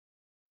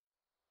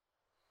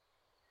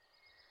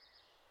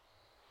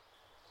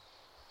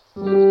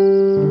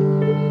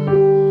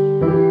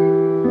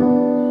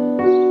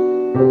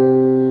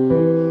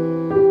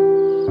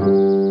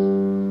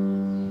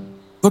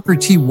Booker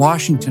T.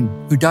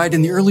 Washington, who died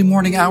in the early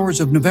morning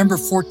hours of November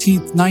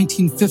 14th,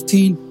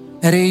 1915,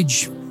 at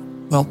age,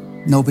 well,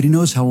 nobody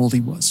knows how old he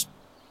was.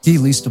 He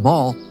least of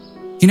all.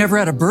 He never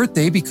had a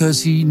birthday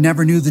because he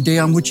never knew the day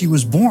on which he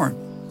was born.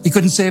 He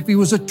couldn't say if he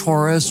was a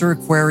Taurus or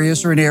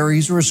Aquarius or an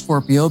Aries or a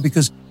Scorpio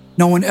because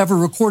no one ever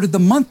recorded the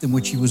month in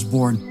which he was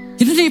born.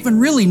 He didn't even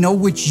really know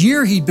which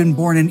year he'd been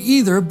born in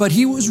either, but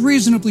he was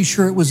reasonably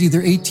sure it was either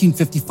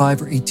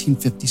 1855 or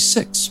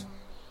 1856.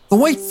 The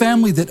white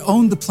family that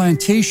owned the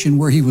plantation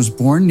where he was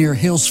born near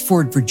Hales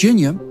Ford,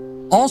 Virginia,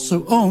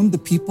 also owned the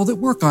people that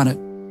work on it.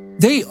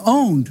 They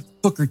owned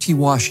Booker T.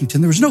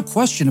 Washington. There was no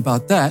question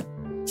about that.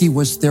 He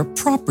was their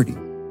property.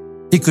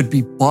 He could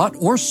be bought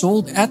or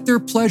sold at their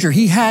pleasure.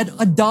 He had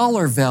a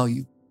dollar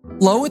value.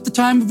 Low at the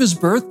time of his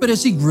birth, but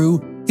as he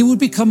grew, he would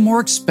become more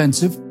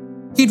expensive.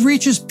 He'd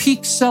reach his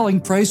peak selling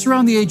price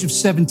around the age of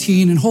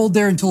 17 and hold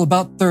there until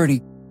about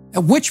 30,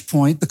 at which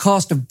point the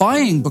cost of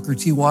buying Booker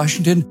T.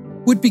 Washington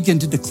would begin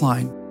to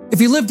decline. If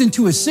he lived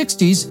into his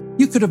 60s,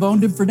 you could have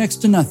owned him for next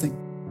to nothing.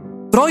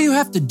 But all you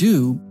have to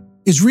do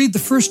is read the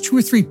first 2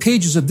 or 3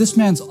 pages of this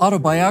man's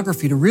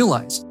autobiography to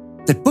realize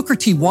that Booker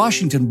T.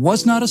 Washington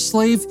was not a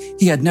slave,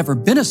 he had never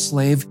been a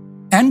slave,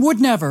 and would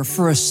never,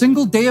 for a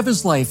single day of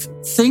his life,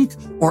 think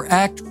or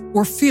act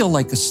or feel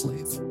like a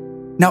slave.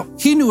 Now,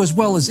 he knew as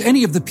well as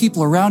any of the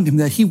people around him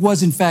that he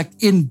was, in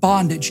fact, in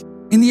bondage.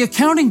 In the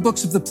accounting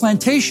books of the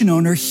plantation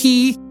owner,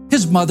 he,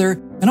 his mother,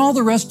 and all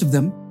the rest of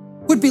them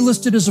would be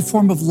listed as a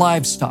form of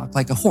livestock,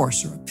 like a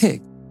horse or a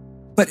pig.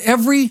 But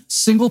every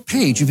single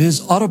page of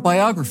his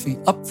autobiography,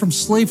 Up from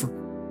Slavery,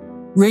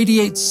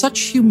 radiates such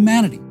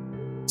humanity,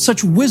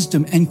 such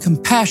wisdom and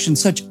compassion,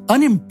 such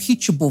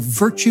unimpeachable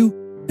virtue,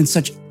 and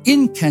such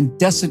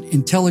incandescent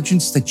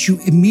intelligence that you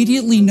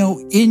immediately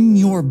know in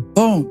your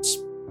bones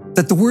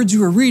that the words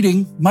you are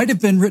reading might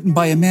have been written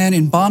by a man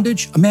in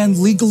bondage, a man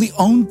legally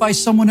owned by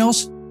someone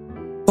else,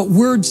 but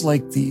words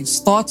like these,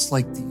 thoughts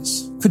like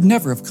these, could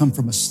never have come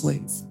from a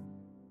slave.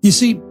 You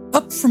see,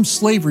 Up from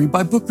Slavery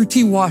by Booker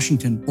T.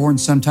 Washington, born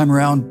sometime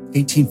around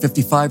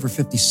 1855 or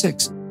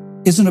 56,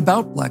 isn't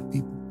about black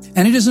people,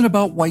 and it isn't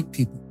about white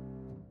people.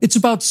 It's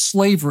about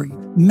slavery,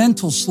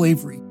 mental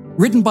slavery,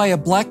 written by a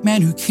black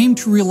man who came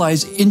to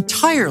realize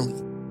entirely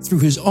through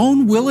his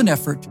own will and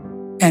effort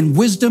and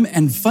wisdom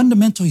and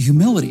fundamental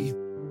humility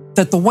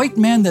that the white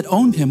man that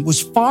owned him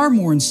was far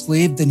more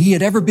enslaved than he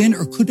had ever been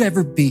or could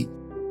ever be.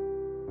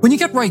 When you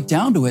get right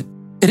down to it,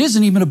 it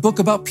isn't even a book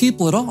about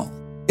people at all.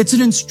 It's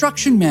an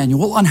instruction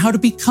manual on how to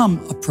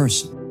become a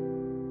person.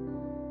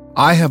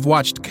 I have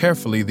watched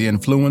carefully the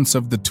influence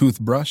of the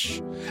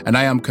toothbrush, and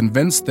I am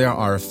convinced there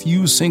are a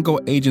few single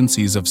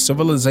agencies of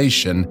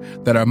civilization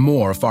that are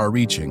more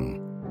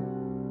far-reaching.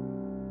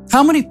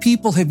 How many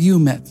people have you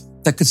met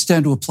that could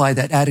stand to apply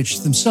that adage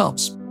to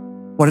themselves?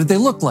 What did they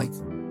look like?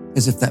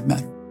 As if that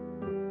mattered.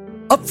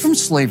 Up from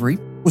Slavery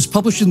was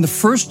published in the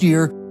first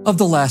year of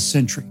the last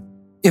century.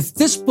 If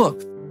this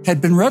book had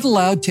been read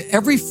aloud to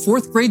every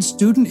 4th grade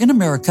student in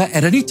America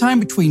at any time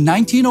between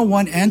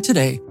 1901 and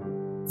today,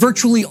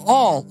 virtually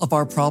all of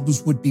our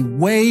problems would be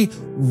way,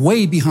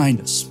 way behind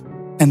us.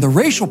 And the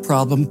racial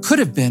problem could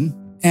have been,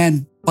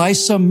 and by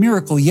some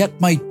miracle yet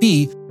might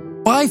be,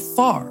 by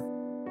far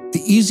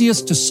the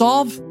easiest to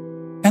solve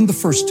and the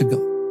first to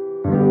go.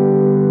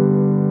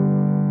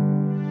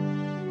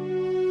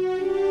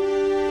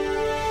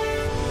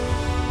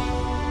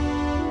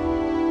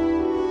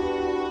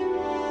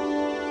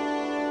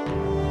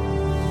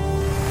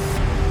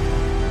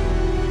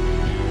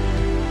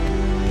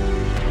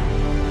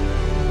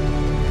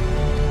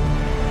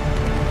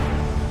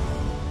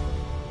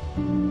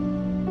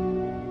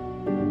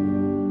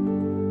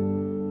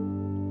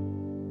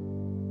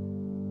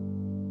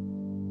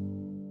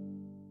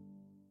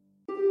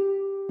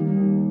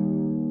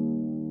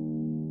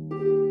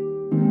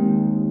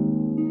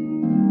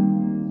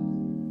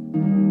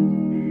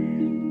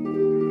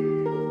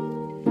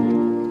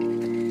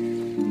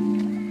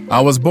 I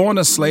was born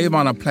a slave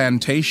on a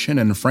plantation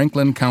in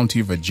Franklin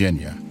County,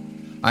 Virginia.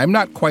 I am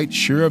not quite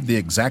sure of the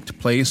exact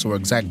place or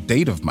exact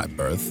date of my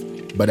birth,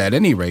 but at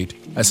any rate,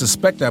 I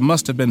suspect I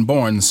must have been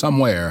born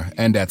somewhere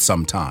and at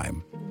some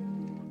time.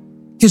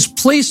 His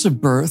place of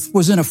birth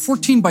was in a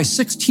 14 by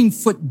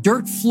 16-foot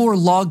dirt floor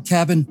log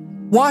cabin.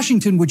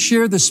 Washington would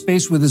share this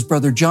space with his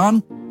brother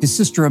John, his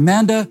sister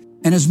Amanda,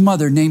 and his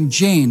mother named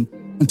Jane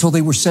until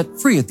they were set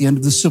free at the end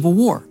of the Civil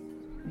War.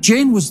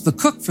 Jane was the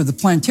cook for the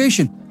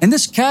plantation, and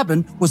this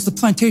cabin was the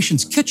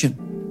plantation's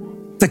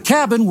kitchen. The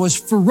cabin was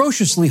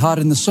ferociously hot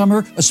in the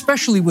summer,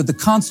 especially with the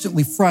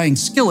constantly frying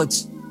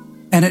skillets,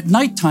 and at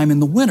nighttime in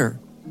the winter,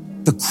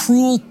 the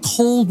cruel,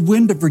 cold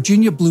wind of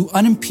Virginia blew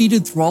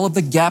unimpeded through all of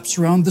the gaps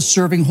around the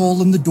serving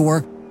hole in the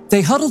door.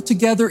 They huddled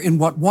together in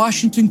what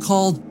Washington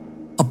called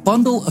a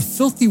bundle of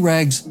filthy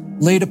rags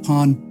laid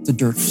upon the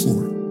dirt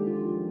floor.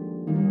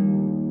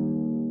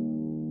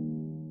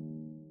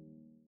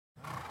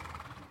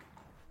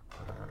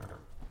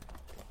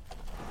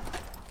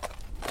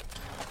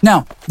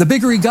 Now, the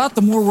bigger he got,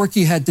 the more work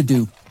he had to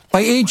do.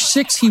 By age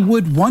 6, he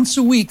would, once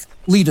a week,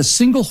 lead a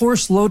single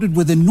horse loaded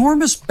with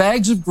enormous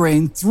bags of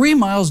grain 3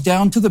 miles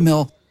down to the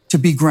mill to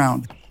be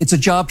ground. It's a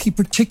job he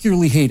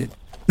particularly hated.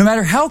 No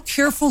matter how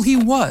careful he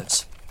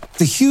was,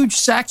 the huge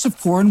sacks of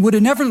corn would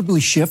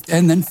inevitably shift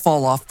and then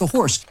fall off the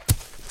horse.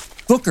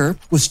 Booker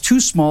was too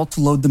small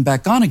to load them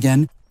back on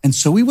again, and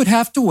so he would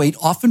have to wait,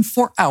 often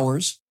for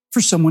hours,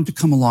 for someone to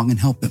come along and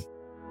help him.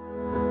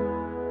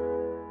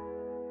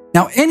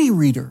 Now, any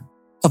reader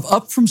of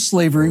Up From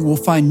Slavery will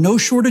find no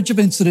shortage of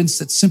incidents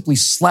that simply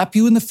slap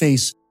you in the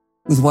face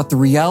with what the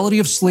reality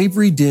of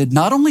slavery did,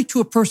 not only to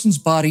a person's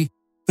body,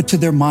 but to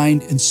their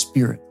mind and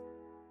spirit.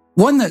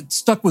 One that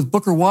stuck with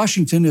Booker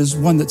Washington is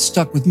one that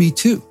stuck with me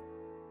too.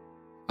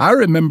 I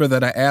remember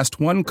that I asked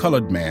one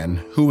colored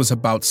man who was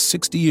about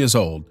 60 years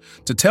old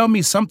to tell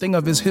me something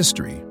of his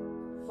history.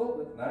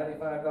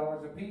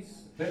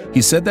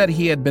 He said that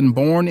he had been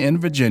born in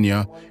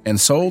Virginia and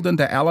sold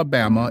into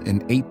Alabama in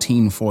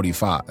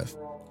 1845.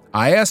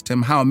 I asked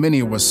him how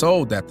many were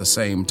sold at the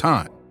same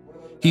time.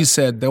 He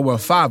said there were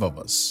 5 of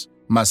us,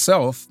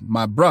 myself,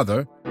 my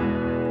brother,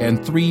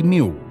 and 3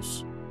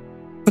 mules.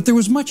 But there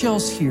was much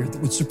else here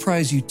that would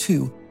surprise you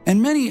too,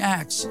 and many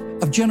acts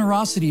of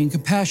generosity and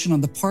compassion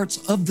on the parts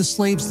of the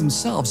slaves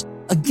themselves.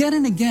 Again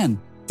and again,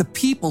 the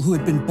people who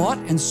had been bought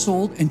and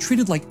sold and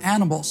treated like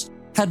animals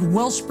had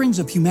wellsprings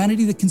of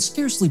humanity that can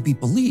scarcely be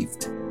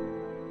believed.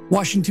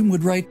 Washington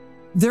would write,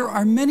 "There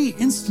are many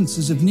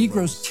instances of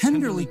Negroes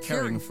tenderly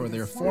caring for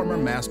their former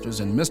masters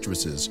and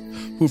mistresses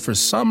who for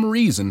some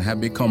reason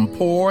have become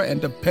poor and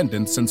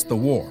dependent since the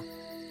war.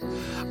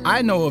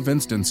 I know of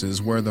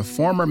instances where the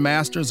former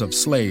masters of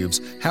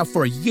slaves have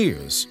for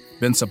years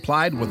been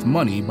supplied with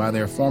money by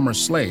their former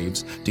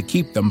slaves to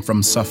keep them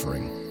from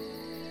suffering.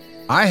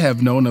 I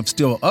have known of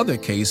still other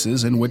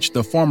cases in which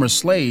the former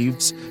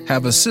slaves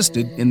have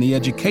assisted in the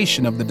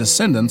education of the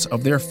descendants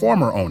of their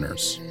former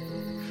owners.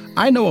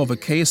 I know of a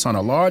case on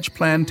a large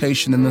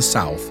plantation in the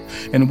South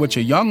in which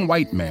a young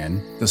white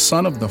man, the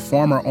son of the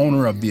former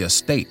owner of the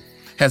estate,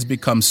 has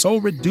become so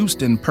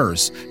reduced in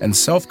purse and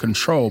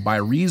self-control by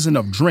reason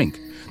of drink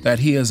that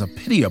he is a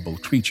pitiable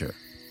creature.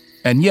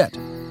 And yet,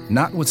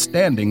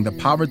 notwithstanding the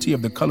poverty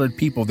of the colored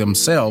people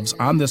themselves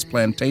on this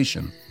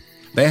plantation,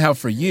 they have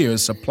for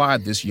years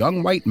supplied this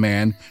young white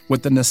man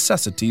with the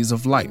necessities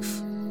of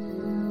life."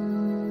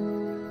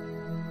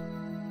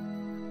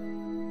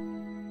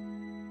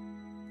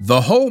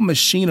 The whole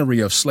machinery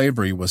of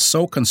slavery was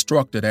so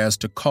constructed as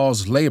to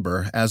cause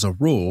labor, as a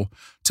rule,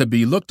 to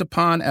be looked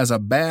upon as a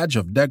badge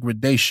of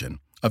degradation,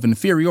 of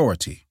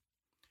inferiority.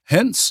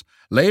 Hence,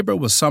 labor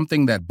was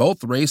something that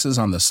both races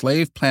on the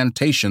slave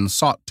plantation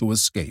sought to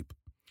escape.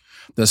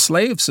 The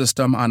slave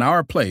system on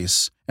our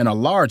place, in a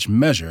large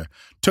measure,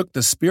 took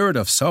the spirit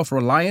of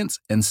self-reliance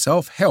and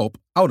self-help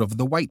out of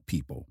the white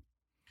people.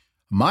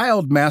 My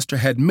old master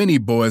had many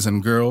boys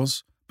and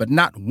girls, but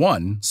not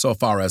one, so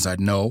far as I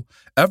know,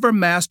 ever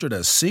mastered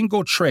a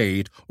single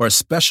trade or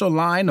special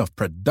line of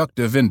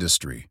productive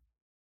industry.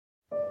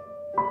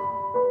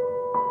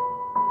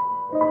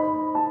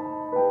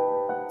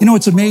 You know,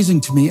 it's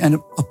amazing to me, and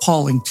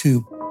appalling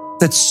too,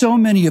 that so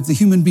many of the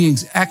human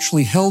beings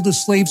actually held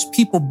as slaves,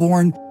 people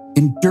born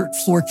in dirt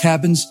floor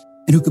cabins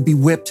and who could be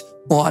whipped,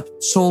 bought,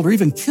 sold, or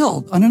even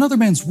killed on another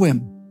man's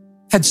whim,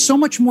 had so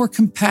much more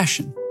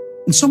compassion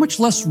and so much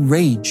less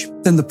rage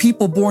than the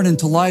people born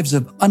into lives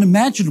of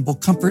unimaginable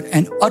comfort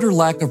and utter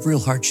lack of real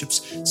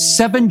hardships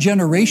 7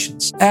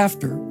 generations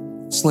after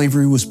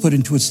slavery was put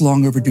into its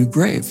long overdue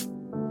grave.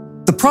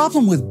 The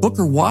problem with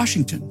Booker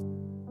Washington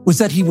was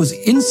that he was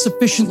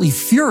insufficiently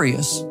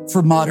furious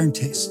for modern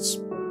tastes.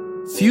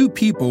 Few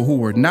people who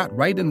were not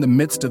right in the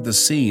midst of the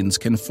scenes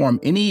can form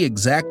any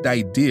exact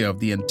idea of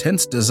the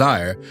intense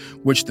desire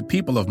which the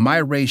people of my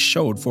race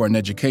showed for an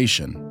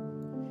education.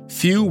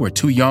 Few were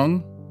too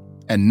young,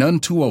 and none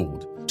too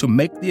old, to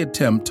make the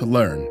attempt to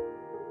learn.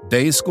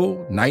 Day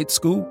school, night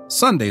school,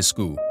 Sunday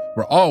school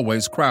were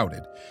always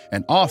crowded,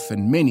 and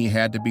often many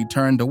had to be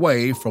turned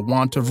away for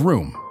want of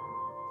room.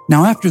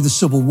 Now, after the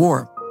Civil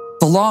War,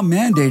 the law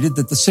mandated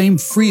that the same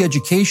free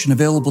education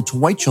available to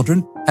white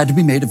children had to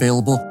be made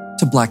available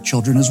to black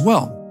children as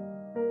well.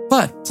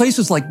 But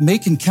places like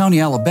Macon County,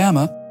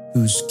 Alabama,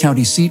 whose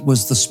county seat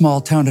was the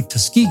small town of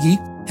Tuskegee,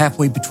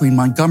 halfway between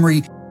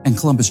Montgomery and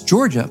Columbus,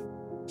 Georgia,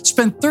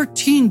 spent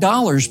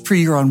 $13 per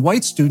year on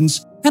white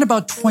students and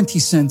about 20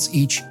 cents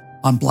each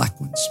on black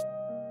ones.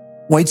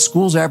 White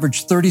schools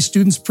averaged 30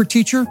 students per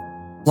teacher.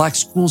 Black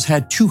schools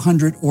had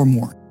 200 or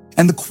more.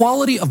 And the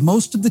quality of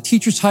most of the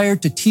teachers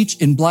hired to teach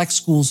in black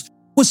schools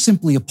was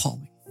simply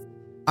appalling.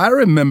 I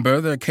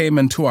remember there came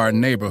into our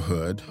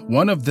neighborhood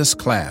one of this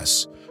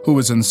class who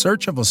was in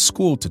search of a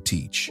school to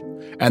teach,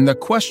 and the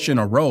question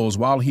arose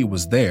while he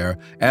was there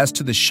as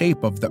to the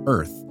shape of the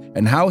earth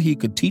and how he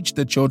could teach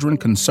the children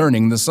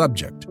concerning the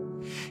subject.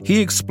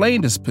 He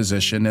explained his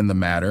position in the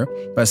matter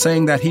by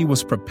saying that he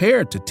was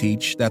prepared to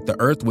teach that the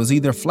earth was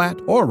either flat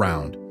or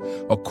round,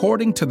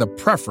 according to the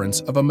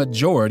preference of a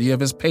majority of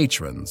his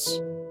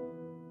patrons.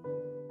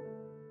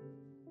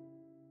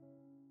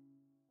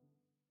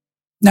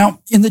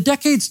 Now, in the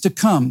decades to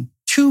come,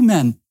 two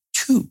men,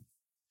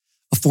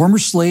 a former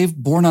slave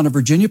born on a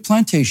Virginia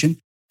plantation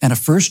and a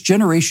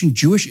first-generation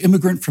Jewish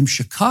immigrant from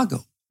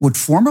Chicago, would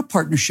form a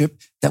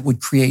partnership that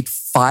would create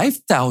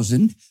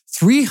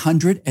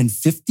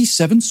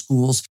 5,357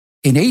 schools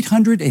in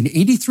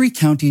 883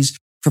 counties,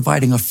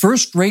 providing a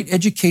first-rate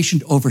education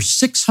to over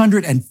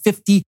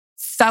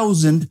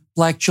 650,000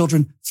 Black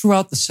children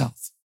throughout the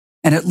South.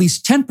 And at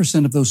least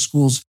 10% of those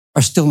schools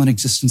are still in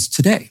existence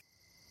today.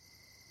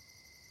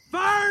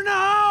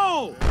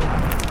 Verno!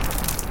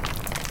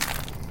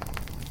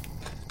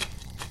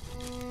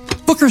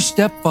 Booker's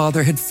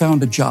stepfather had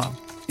found a job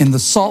in the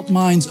salt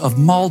mines of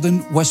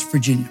Malden, West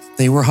Virginia.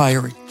 They were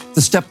hiring.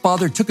 The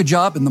stepfather took a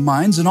job in the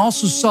mines and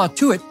also saw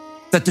to it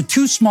that the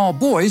two small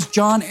boys,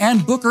 John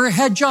and Booker,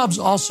 had jobs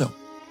also.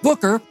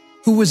 Booker,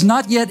 who was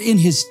not yet in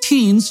his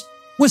teens,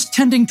 was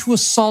tending to a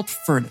salt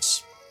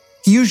furnace.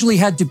 He usually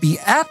had to be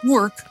at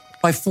work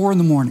by 4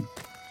 a.m.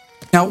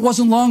 Now, it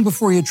wasn't long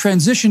before he had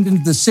transitioned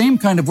into the same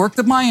kind of work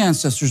that my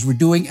ancestors were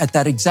doing at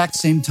that exact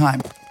same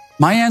time.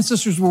 My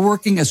ancestors were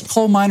working as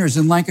coal miners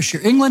in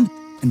Lancashire, England,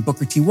 and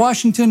Booker T.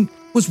 Washington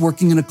was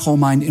working in a coal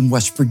mine in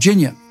West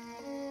Virginia.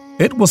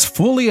 It was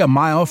fully a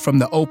mile from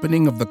the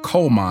opening of the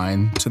coal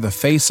mine to the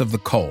face of the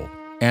coal,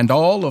 and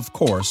all, of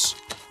course,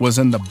 was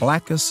in the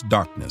blackest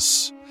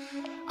darkness.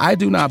 I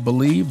do not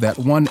believe that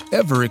one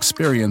ever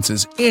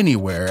experiences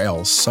anywhere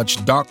else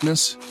such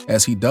darkness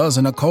as he does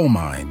in a coal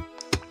mine.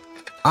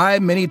 I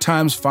many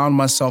times found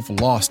myself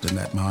lost in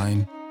that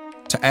mine.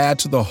 To add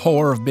to the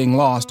horror of being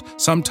lost,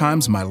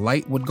 sometimes my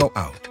light would go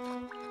out.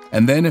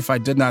 And then if I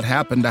did not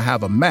happen to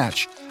have a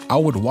match, I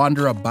would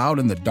wander about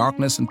in the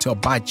darkness until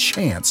by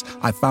chance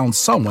I found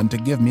someone to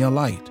give me a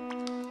light.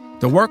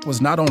 The work was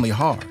not only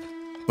hard,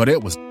 but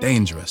it was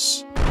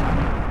dangerous.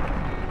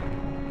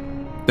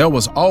 There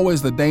was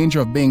always the danger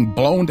of being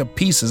blown to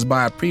pieces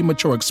by a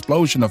premature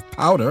explosion of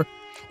powder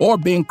or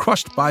being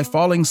crushed by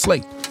falling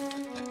slate.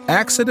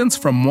 Accidents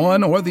from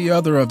one or the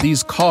other of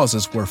these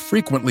causes were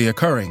frequently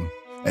occurring,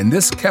 and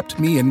this kept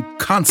me in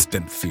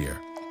constant fear.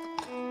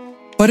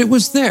 But it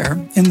was there,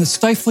 in the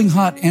stifling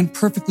hot and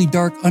perfectly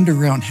dark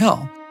underground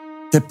hell,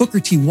 that Booker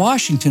T.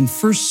 Washington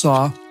first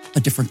saw a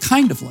different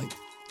kind of light.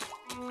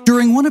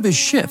 During one of his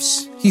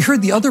shifts, he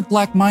heard the other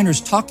Black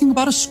miners talking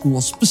about a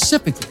school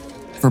specifically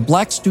for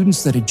Black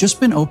students that had just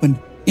been opened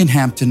in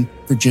Hampton,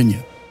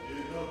 Virginia.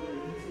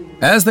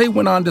 As they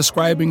went on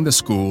describing the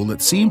school,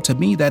 it seemed to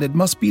me that it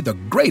must be the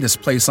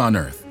greatest place on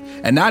earth,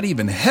 and not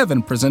even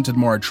heaven presented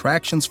more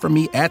attractions for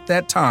me at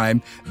that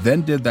time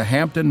than did the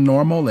Hampton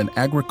Normal and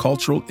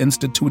Agricultural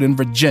Institute in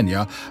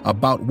Virginia,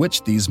 about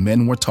which these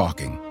men were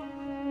talking.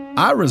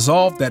 I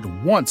resolved at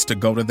once to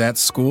go to that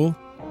school,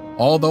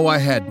 although I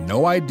had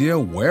no idea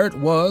where it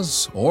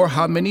was, or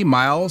how many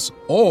miles,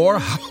 or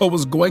how I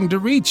was going to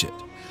reach it.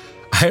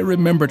 I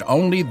remembered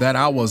only that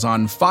I was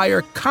on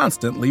fire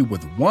constantly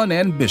with one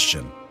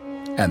ambition,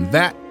 and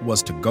that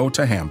was to go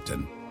to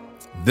Hampton.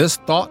 This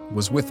thought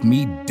was with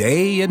me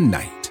day and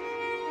night.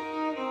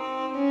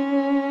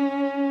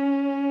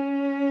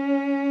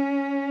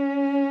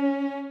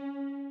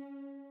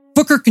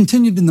 Booker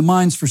continued in the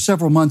mines for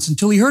several months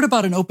until he heard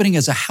about an opening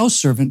as a house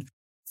servant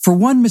for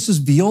one Mrs.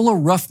 Viola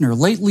Ruffner,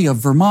 lately of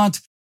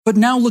Vermont, but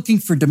now looking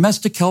for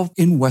domestic help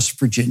in West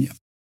Virginia,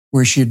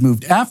 where she had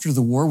moved after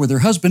the war with her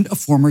husband, a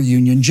former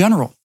Union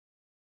general.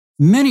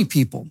 Many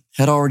people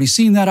had already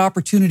seen that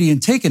opportunity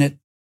and taken it,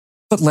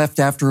 but left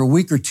after a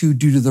week or two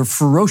due to the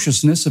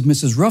ferociousness of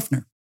Mrs.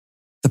 Ruffner.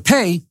 The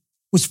pay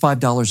was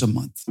 $5 a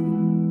month.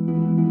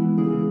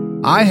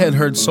 I had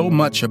heard so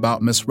much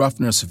about Miss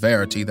Ruffner's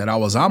severity that I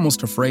was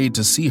almost afraid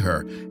to see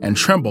her and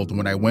trembled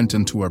when I went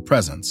into her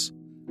presence.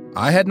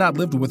 I had not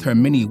lived with her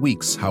many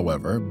weeks,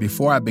 however,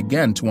 before I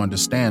began to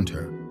understand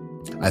her.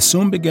 I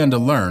soon began to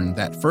learn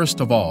that,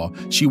 first of all,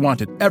 she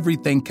wanted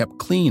everything kept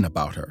clean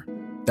about her,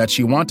 that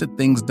she wanted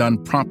things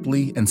done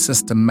promptly and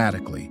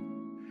systematically,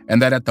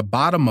 and that at the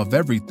bottom of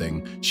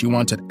everything, she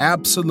wanted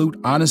absolute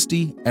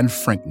honesty and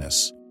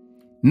frankness.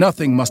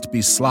 Nothing must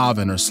be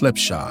sloven or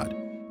slipshod.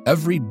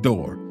 Every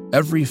door,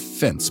 every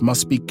fence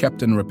must be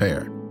kept in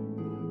repair.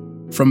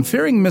 From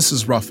fearing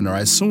Mrs. Ruffner,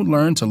 I soon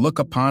learned to look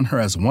upon her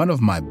as one of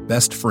my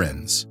best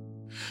friends.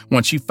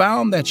 When she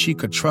found that she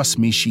could trust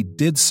me, she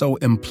did so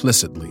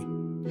implicitly.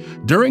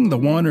 During the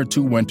 1 or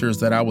 2 winters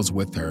that I was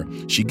with her,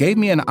 she gave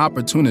me an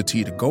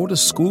opportunity to go to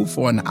school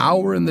for an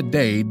hour in the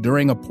day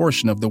during a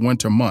portion of the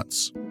winter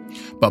months.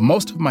 But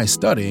most of my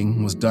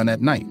studying was done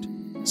at night,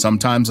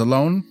 sometimes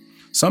alone,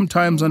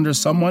 sometimes under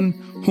someone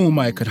whom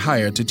I could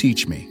hire to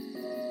teach me.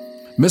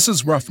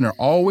 Mrs. Ruffner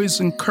always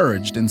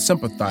encouraged and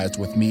sympathized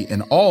with me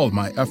in all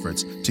my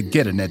efforts to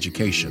get an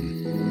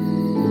education.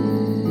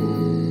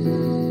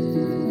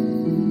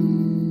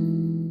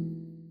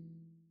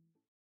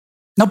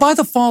 Now, by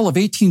the fall of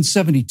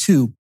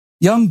 1872,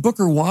 young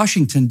Booker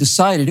Washington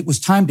decided it was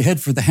time to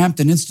head for the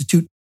Hampton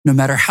Institute, no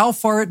matter how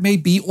far it may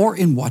be or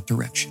in what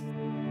direction.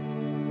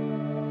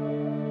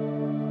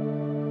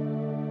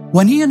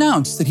 When he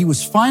announced that he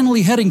was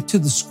finally heading to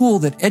the school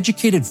that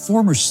educated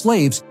former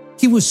slaves,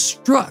 he was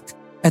struck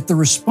at the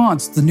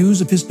response the news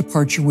of his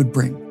departure would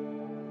bring.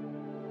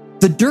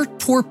 The dirt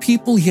poor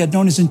people he had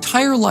known his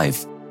entire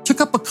life took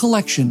up a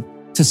collection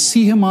to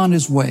see him on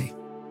his way.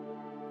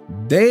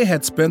 They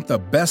had spent the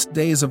best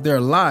days of their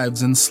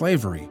lives in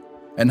slavery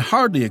and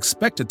hardly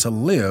expected to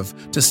live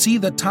to see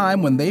the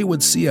time when they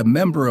would see a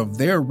member of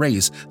their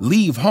race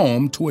leave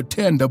home to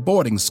attend a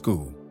boarding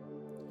school.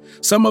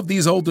 Some of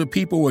these older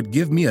people would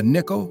give me a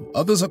nickel,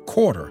 others a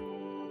quarter,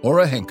 or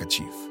a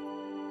handkerchief.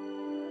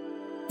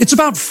 It's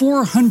about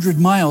 400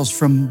 miles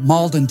from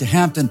Malden to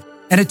Hampton,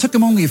 and it took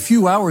him only a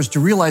few hours to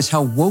realize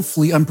how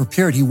woefully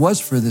unprepared he was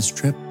for this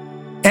trip.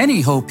 Any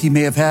hope he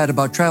may have had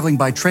about traveling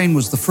by train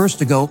was the first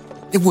to go.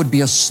 It would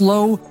be a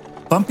slow,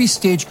 bumpy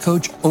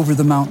stagecoach over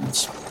the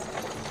mountains.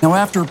 Now,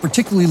 after a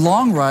particularly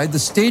long ride, the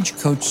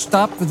stagecoach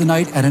stopped for the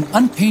night at an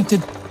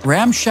unpainted,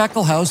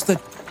 ramshackle house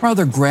that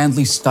rather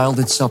grandly styled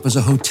itself as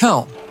a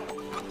hotel.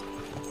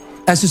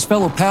 As his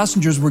fellow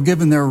passengers were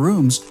given their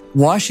rooms,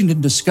 Washington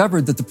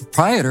discovered that the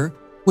proprietor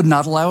would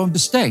not allow him to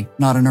stay,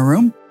 not in a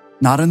room,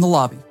 not in the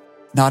lobby,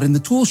 not in the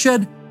tool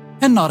shed,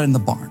 and not in the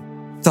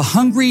barn. The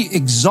hungry,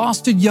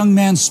 exhausted young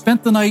man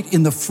spent the night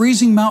in the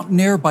freezing mountain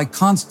air by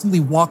constantly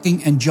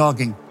walking and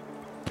jogging.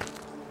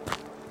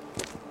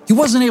 He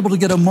wasn't able to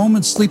get a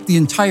moment's sleep the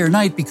entire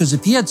night because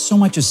if he had so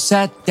much as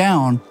sat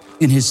down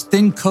in his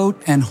thin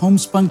coat and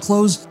homespun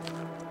clothes,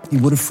 he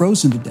would have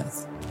frozen to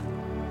death.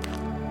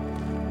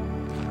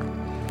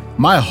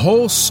 My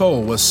whole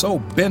soul was so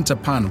bent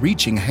upon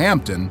reaching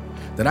Hampton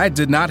that I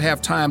did not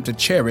have time to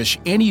cherish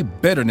any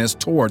bitterness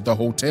toward the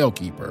hotel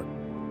keeper.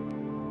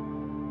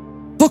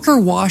 Booker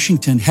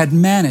Washington had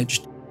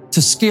managed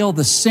to scale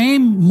the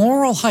same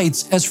moral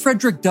heights as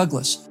Frederick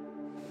Douglass.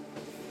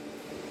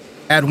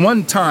 At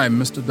one time,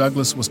 Mr.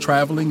 Douglass was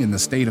traveling in the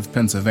state of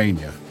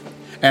Pennsylvania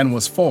and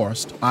was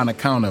forced, on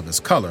account of his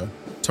color,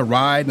 to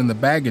ride in the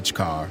baggage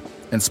car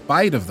in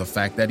spite of the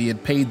fact that he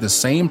had paid the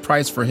same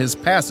price for his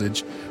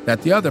passage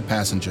that the other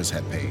passengers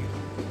had paid.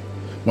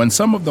 When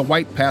some of the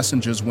white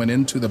passengers went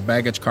into the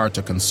baggage car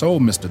to console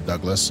Mr.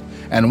 Douglass,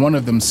 and one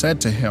of them said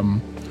to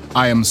him,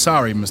 "I am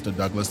sorry, Mr.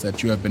 Douglass,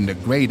 that you have been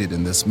degraded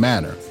in this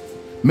manner,"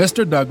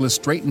 Mr. Douglass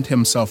straightened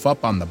himself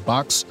up on the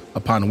box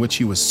upon which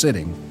he was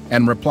sitting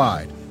and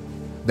replied,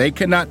 "They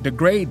cannot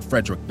degrade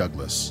Frederick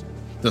Douglass.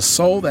 The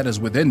soul that is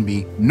within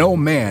me no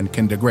man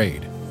can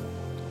degrade.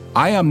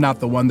 I am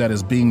not the one that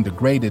is being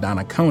degraded on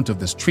account of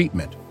this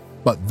treatment,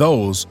 but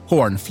those who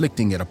are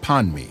inflicting it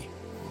upon me."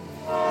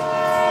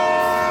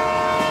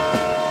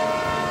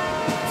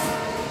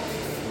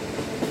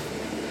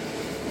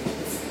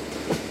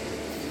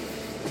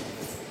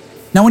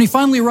 Now, when he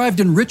finally arrived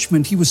in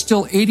Richmond, he was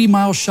still 80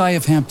 miles shy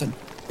of Hampton.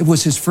 It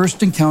was his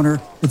first encounter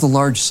with a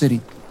large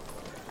city.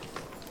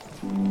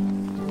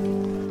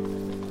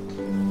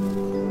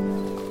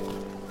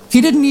 He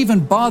didn't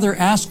even bother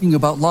asking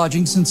about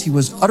lodging since he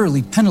was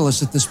utterly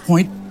penniless at this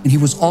point, and he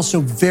was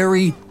also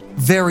very,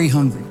 very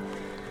hungry.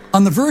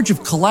 On the verge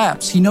of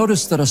collapse, he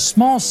noticed that a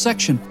small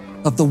section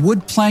of the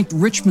wood-planked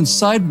Richmond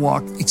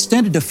sidewalk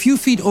extended a few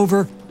feet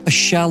over a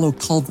shallow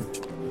culvert.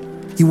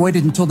 He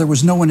waited until there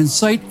was no one in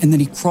sight, and then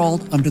he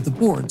crawled under the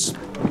boards.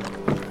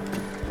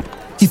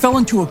 He fell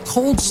into a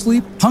cold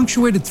sleep,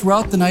 punctuated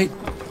throughout the night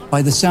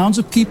by the sounds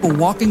of people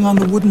walking on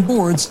the wooden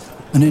boards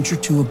an inch or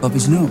two above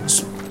his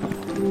nose.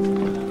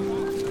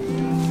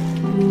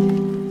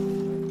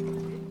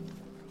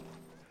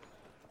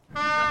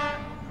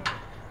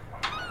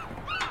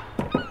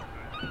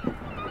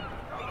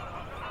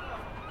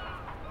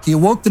 He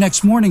awoke the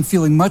next morning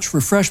feeling much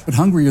refreshed but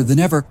hungrier than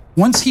ever.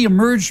 Once he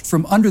emerged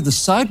from under the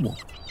sidewalk,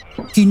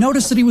 he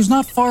noticed that he was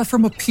not far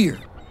from a pier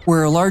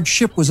where a large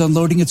ship was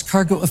unloading its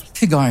cargo of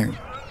pig iron.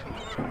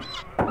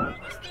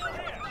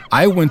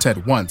 I went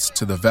at once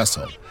to the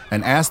vessel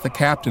and asked the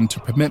captain to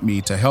permit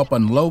me to help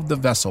unload the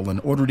vessel in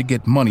order to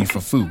get money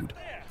for food.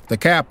 The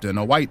captain,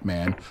 a white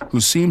man who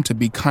seemed to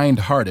be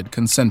kind-hearted,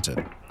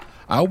 consented.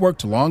 I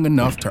worked long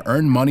enough to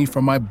earn money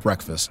for my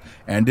breakfast,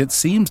 and it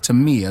seems to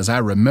me, as I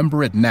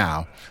remember it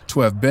now,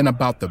 to have been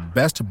about the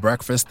best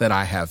breakfast that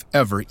I have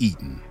ever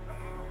eaten.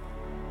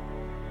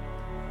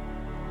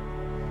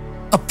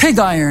 A pig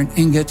iron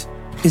ingot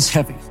is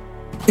heavy.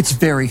 It's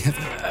very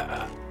heavy.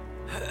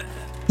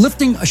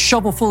 Lifting a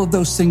shovelful of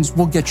those things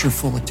will get your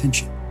full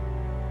attention.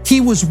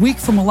 He was weak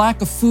from a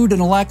lack of food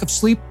and a lack of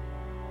sleep,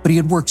 but he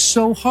had worked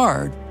so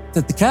hard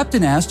that the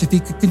captain asked if he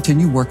could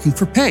continue working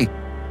for pay.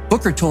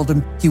 Booker told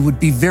him he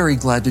would be very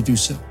glad to do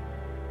so.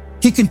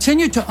 He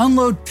continued to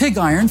unload pig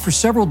iron for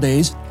several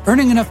days,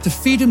 earning enough to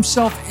feed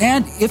himself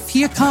and, if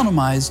he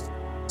economized,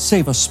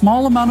 save a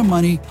small amount of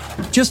money,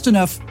 just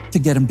enough to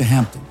get him to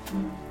Hampton.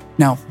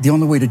 Now, the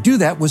only way to do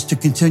that was to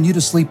continue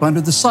to sleep under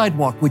the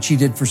sidewalk, which he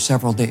did for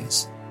several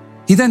days.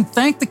 He then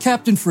thanked the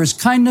captain for his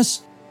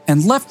kindness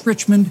and left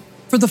Richmond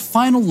for the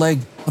final leg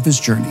of his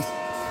journey.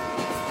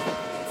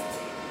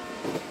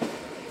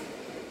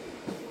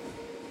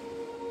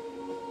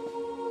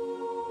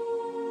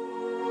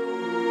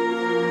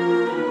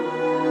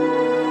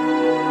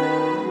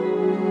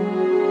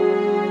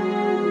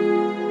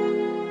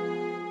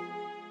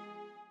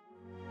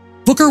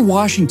 Booker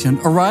Washington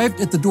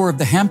arrived at the door of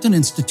the Hampton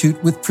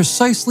Institute with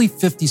precisely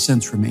 50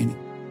 cents remaining.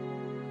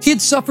 He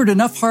had suffered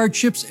enough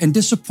hardships and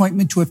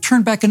disappointment to have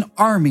turned back an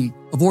army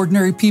of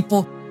ordinary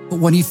people, but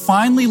when he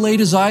finally laid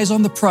his eyes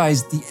on the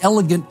prize, the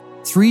elegant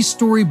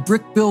 3-story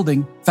brick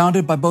building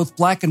founded by both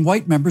black and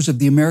white members of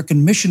the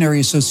American Missionary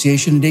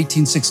Association in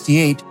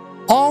 1868,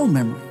 all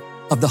memory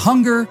of the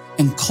hunger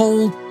and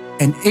cold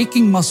and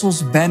aching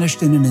muscles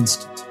vanished in an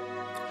instant.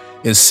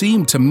 It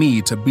seemed to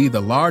me to be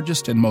the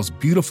largest and most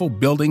beautiful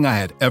building I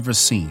had ever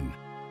seen.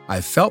 I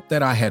felt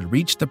that I had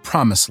reached the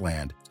promised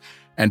land,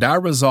 and I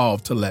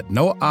resolved to let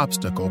no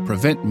obstacle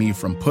prevent me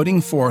from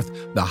putting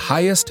forth the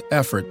highest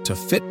effort to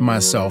fit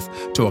myself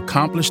to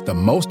accomplish the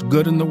most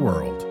good in the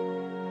world.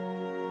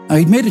 Now,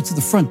 he'd made it to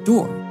the front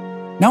door.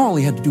 Now all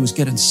he had to do was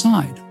get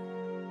inside.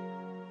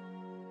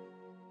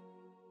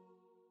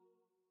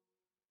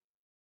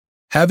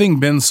 Having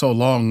been so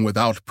long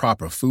without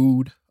proper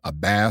food, a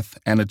bath,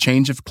 and a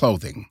change of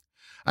clothing,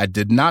 I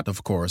did not,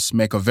 of course,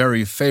 make a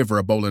very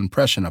favorable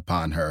impression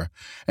upon her,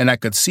 and I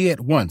could see at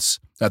once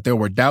that there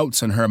were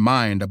doubts in her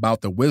mind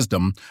about the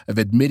wisdom of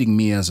admitting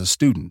me as a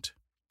student.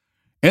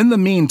 In the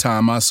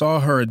meantime, I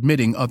saw her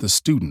admitting other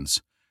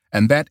students,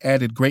 and that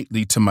added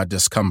greatly to my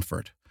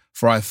discomfort,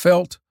 for I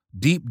felt,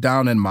 deep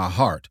down in my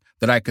heart,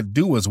 that I could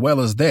do as well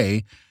as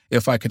they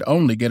if I could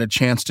only get a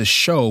chance to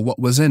show what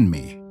was in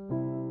me.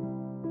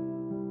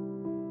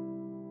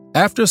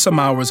 After some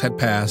hours had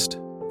passed,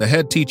 the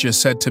head teacher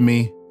said to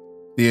me,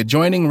 "The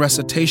adjoining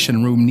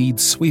recitation room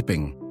needs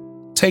sweeping.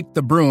 Take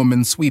the broom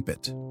and sweep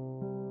it."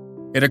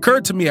 It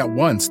occurred to me at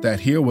once that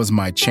here was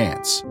my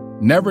chance.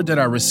 Never did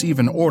I receive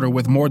an order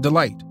with more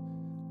delight.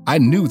 I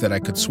knew that I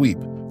could sweep,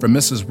 for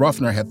Mrs.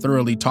 Ruffner had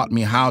thoroughly taught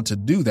me how to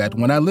do that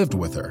when I lived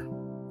with her.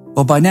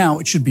 Well, by now,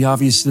 it should be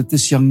obvious that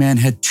this young man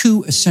had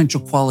 2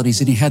 essential qualities,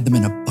 and he had them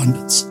in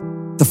abundance.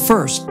 The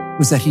first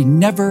was that he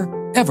never,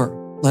 ever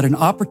let an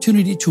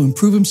opportunity to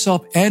improve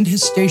himself and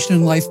his station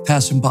in life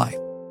pass him by.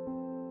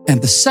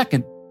 And the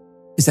second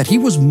is that he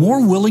was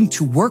more willing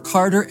to work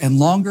harder and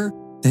longer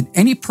than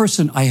any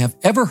person I have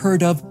ever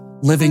heard of,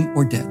 living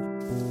or dead.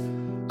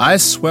 I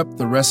swept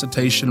the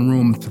recitation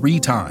room 3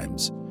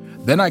 times.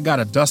 Then I got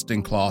a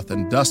dusting cloth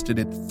and dusted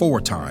it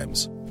 4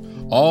 times.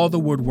 All the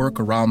woodwork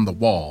around the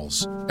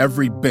walls,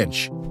 every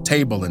bench,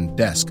 table, and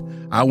desk,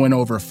 I went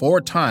over 4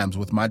 times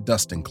with my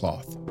dusting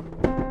cloth.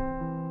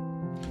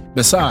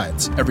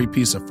 Besides, every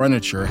piece of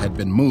furniture had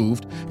been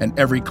moved, and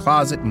every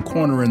closet and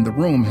corner in the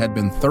room had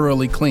been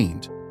thoroughly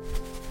cleaned.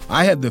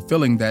 I had the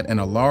feeling that in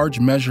a large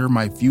measure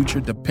my future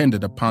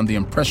depended upon the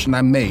impression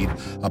I made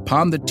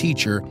upon the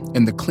teacher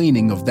in the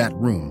cleaning of that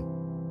room.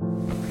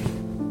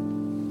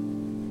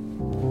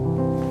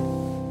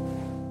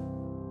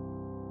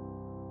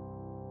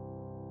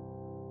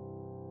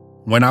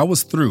 When I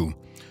was through,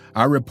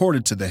 I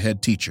reported to the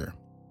head teacher.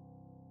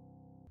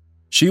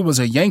 She was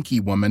a Yankee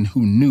woman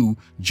who knew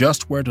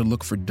just where to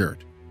look for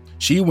dirt.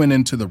 She went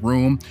into the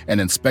room and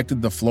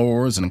inspected the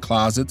floors and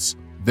closets.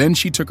 Then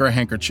she took her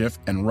handkerchief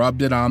and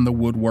rubbed it on the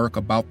woodwork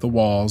about the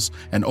walls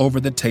and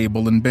over the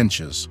table and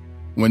benches.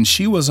 When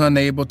she was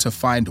unable to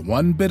find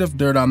one bit of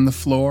dirt on the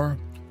floor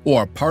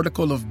or a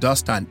particle of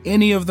dust on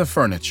any of the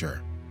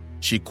furniture,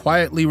 she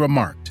quietly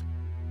remarked,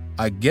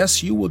 "I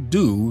guess you will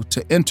do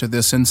to enter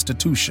this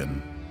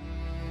institution."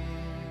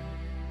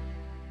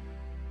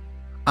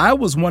 I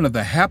was one of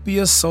the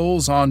happiest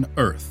souls on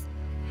earth.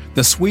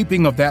 The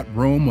sweeping of that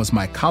room was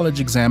my college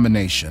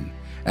examination,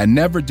 and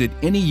never did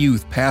any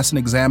youth pass an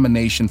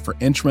examination for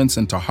entrance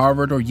into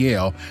Harvard or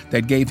Yale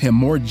that gave him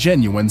more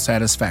genuine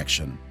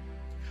satisfaction.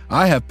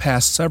 I have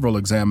passed several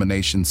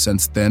examinations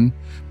since then,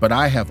 but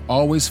I have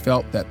always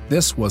felt that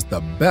this was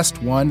the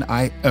best one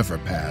I ever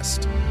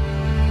passed.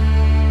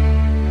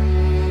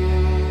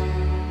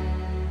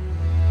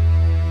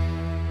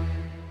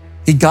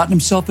 He'd gotten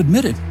himself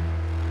admitted.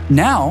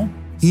 Now,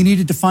 he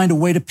needed to find a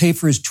way to pay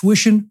for his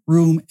tuition,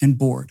 room, and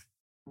board.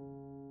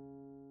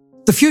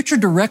 The future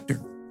director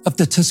of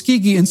the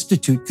Tuskegee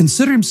Institute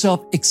considered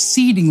himself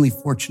exceedingly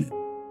fortunate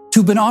to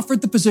have been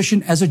offered the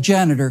position as a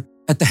janitor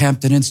at the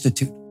Hampton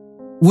Institute.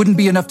 Wouldn't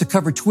be enough to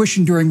cover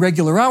tuition during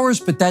regular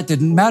hours, but that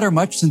didn't matter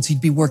much since he'd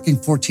be working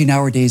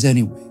 14-hour days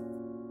anyway.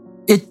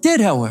 It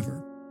did,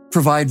 however,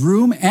 provide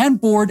room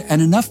and board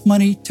and enough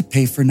money to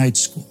pay for night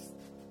school.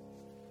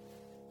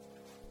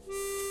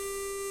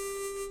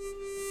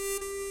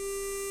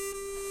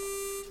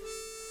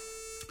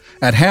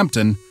 At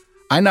Hampton,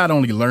 I not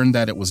only learned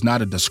that it was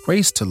not a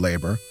disgrace to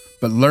labor,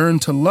 but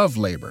learned to love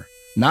labor,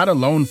 not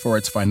alone for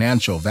its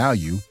financial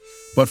value,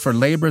 but for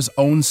labor's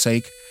own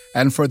sake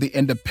and for the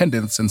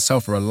independence and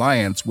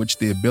self-reliance which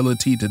the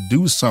ability to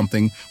do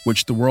something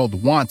which the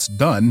world wants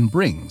done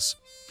brings.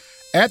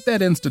 At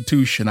that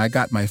institution, I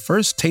got my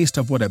first taste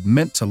of what it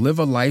meant to live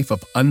a life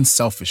of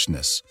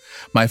unselfishness,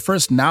 my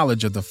first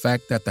knowledge of the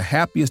fact that the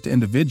happiest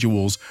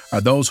individuals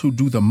are those who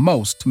do the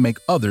most to make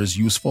others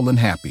useful and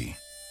happy.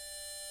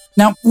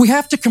 Now, we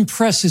have to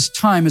compress his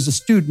time as a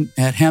student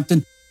at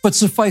Hampton, but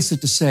suffice it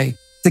to say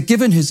that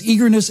given his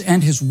eagerness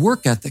and his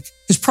work ethic,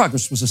 his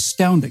progress was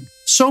astounding.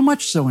 So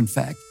much so, in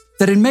fact,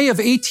 that in May of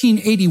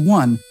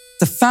 1881,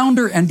 the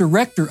founder and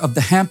director of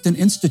the Hampton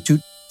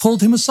Institute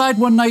pulled him aside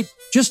one night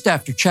just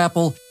after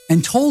chapel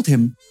and told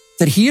him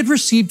that he had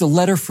received a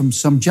letter from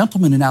some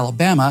gentleman in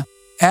Alabama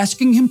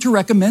asking him to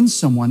recommend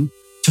someone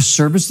to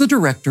serve as the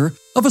director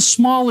of a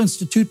small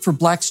institute for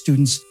Black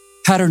students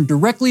patterned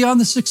directly on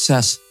the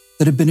success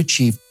that had been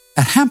achieved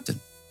at Hampton.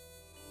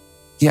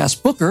 He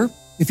asked Booker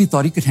if he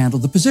thought he could handle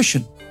the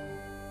position.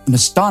 An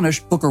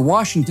astonished Booker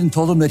Washington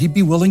told him that he'd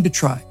be willing to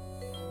try.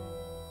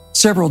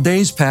 Several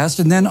days passed,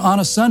 and then on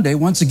a Sunday,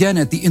 once again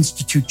at the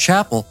Institute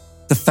Chapel,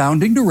 the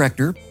founding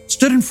director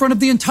stood in front of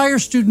the entire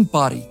student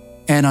body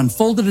and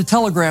unfolded a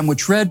telegram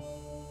which read,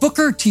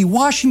 "Booker T.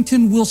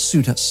 Washington will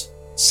suit us.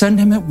 Send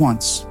him at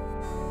once."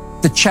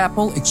 The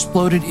chapel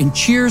exploded in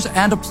cheers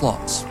and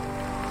applause.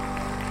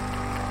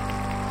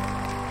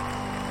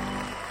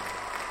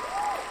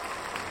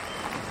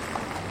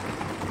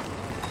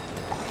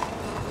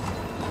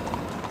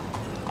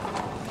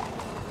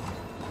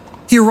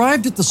 He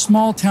arrived at the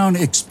small town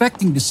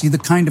expecting to see the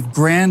kind of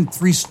grand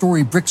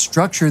three-story brick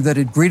structure that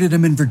had greeted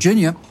him in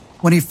Virginia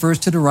when he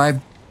first had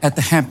arrived at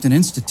the Hampton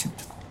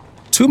Institute.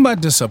 To my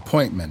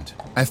disappointment,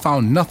 I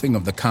found nothing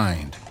of the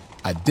kind.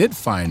 I did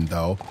find,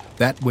 though,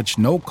 that which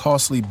no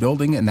costly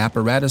building and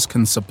apparatus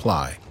can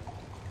supply: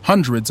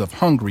 hundreds of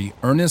hungry,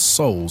 earnest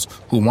souls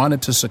who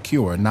wanted to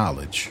secure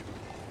knowledge.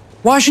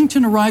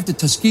 Washington arrived at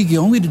Tuskegee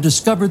only to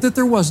discover that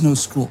there was no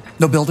school,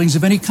 no buildings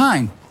of any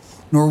kind,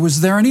 nor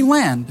was there any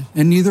land,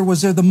 and neither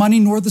was there the money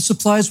nor the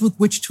supplies with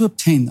which to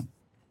obtain them.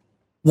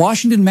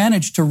 Washington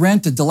managed to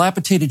rent a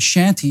dilapidated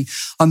shanty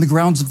on the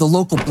grounds of the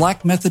local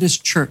Black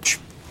Methodist church.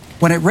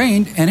 When it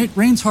rained, and it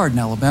rains hard in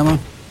Alabama,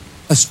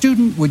 a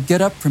student would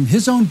get up from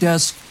his own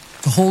desk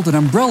to hold an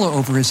umbrella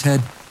over his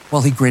head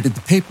while he graded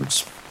the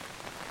papers.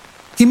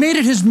 He made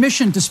it his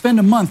mission to spend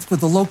a month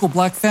with the local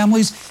Black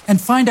families and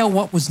find out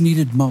what was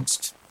needed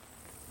most.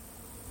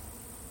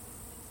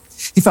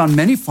 He found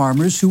many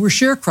farmers who were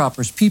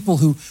sharecroppers, people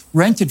who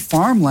rented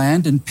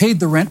farmland and paid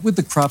the rent with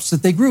the crops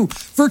that they grew.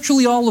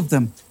 Virtually all of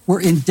them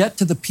were in debt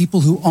to the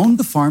people who owned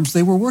the farms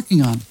they were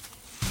working on.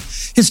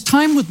 His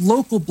time with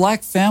local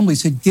Black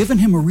families had given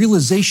him a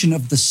realization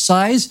of the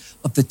size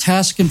of the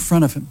task in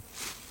front of him.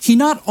 He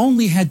not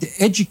only had to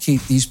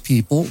educate these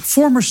people,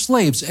 former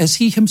slaves as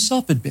he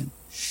himself had been,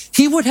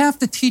 he would have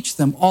to teach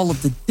them all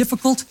of the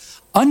difficult,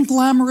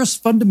 unglamorous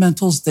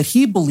fundamentals that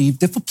he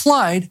believed, if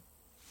applied,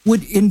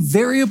 would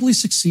invariably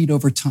succeed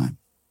over time.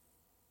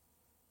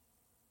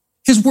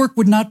 His work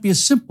would not be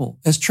as simple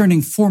as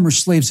turning former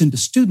slaves into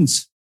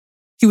students.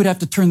 He would have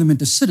to turn them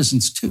into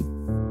citizens, too.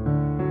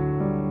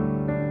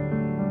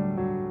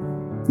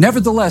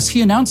 Nevertheless,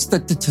 he announced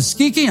that the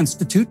Tuskegee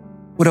Institute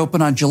would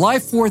open on July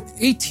 4th,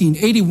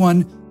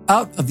 1881,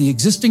 out of the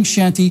existing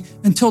shanty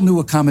until new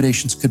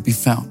accommodations could be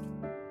found.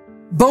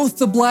 Both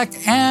the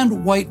Black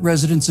and white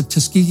residents of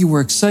Tuskegee were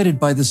excited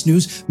by this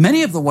news.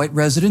 Many of the white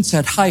residents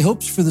had high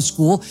hopes for the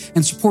school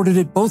and supported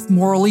it both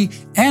morally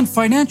and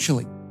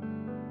financially.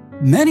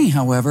 Many,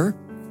 however,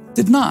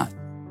 did not.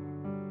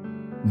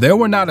 There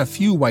were not a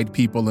few white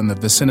people in the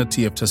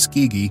vicinity of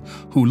Tuskegee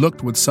who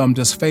looked with some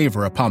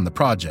disfavor upon the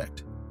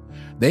project.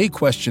 They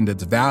questioned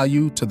its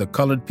value to the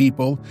colored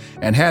people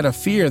and had a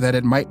fear that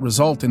it might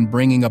result in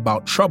bringing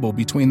about trouble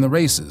between the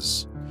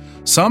races.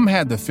 Some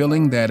had the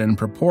feeling that in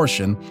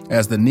proportion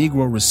as the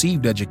Negro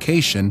received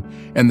education,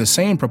 in the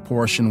same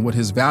proportion would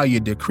his value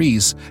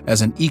decrease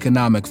as an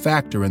economic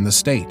factor in the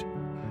state.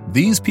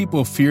 These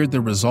people feared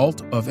the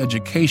result of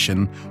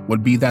education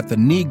would be that the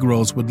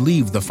Negroes would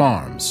leave the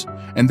farms,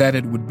 and that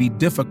it would be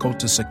difficult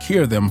to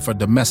secure them for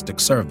domestic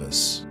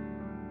service.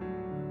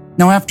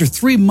 Now, after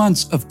 3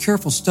 months of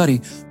careful study,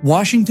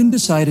 Washington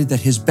decided that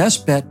his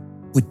best bet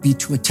would be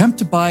to attempt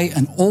to buy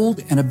an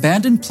old and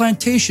abandoned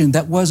plantation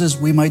that was, as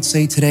we might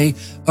say today,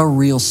 a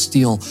real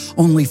steal.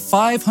 Only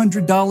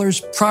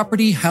 $500,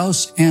 property,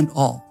 house, and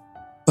all.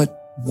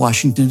 But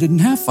Washington didn't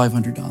have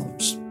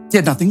 $500. He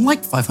had nothing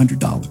like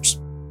 $500.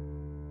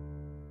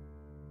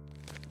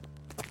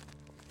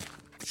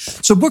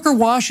 So Booker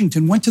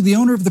Washington went to the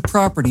owner of the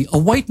property, a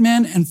white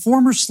man and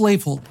former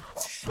slaveholder,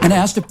 and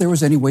asked if there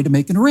was any way to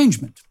make an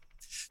arrangement.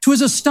 To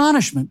his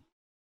astonishment,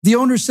 the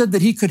owner said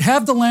that he could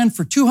have the land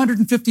for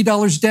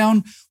 $250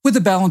 down with the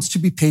balance to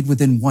be paid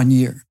within 1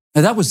 year.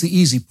 Now, that was the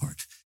easy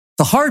part.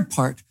 The hard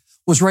part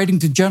was writing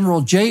to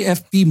General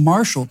J.F.B.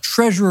 Marshall,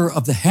 treasurer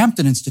of the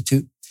Hampton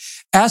Institute,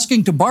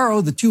 asking to borrow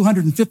the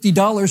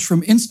 $250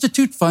 from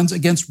Institute funds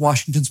against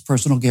Washington's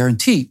personal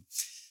guarantee.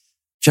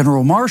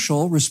 General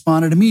Marshall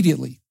responded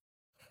immediately.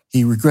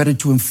 He regretted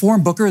to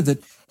inform Booker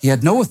that he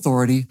had no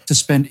authority to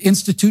spend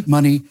Institute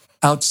money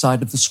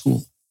outside of the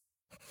school.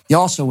 He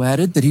also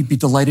added that he'd be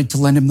delighted to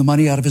lend him the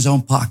money out of his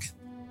own pocket.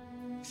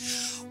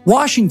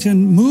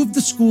 Washington moved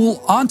the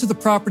school onto the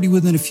property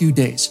within a few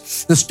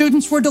days. The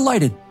students were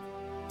delighted.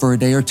 For a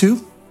day or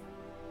two,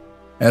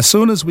 as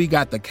soon as we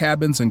got the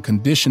cabins in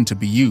condition to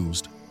be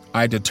used,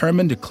 I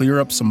determined to clear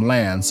up some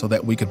land so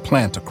that we could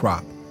plant a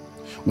crop.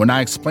 When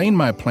I explained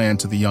my plan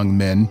to the young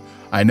men,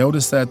 I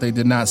noticed that they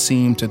did not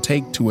seem to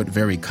take to it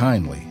very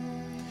kindly.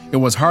 It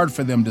was hard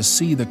for them to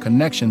see the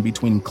connection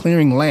between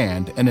clearing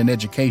land and an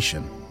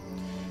education.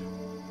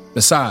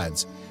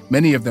 Besides,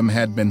 Many of them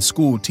had been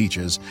school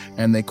teachers,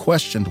 and they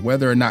questioned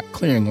whether or not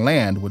clearing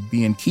land would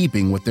be in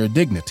keeping with their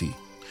dignity.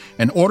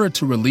 In order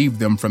to relieve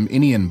them from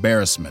any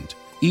embarrassment,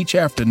 each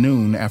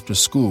afternoon after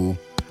school,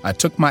 I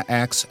took my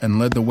axe and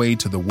led the way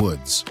to the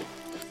woods.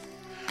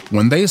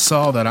 When they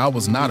saw that I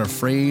was not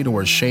afraid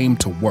or ashamed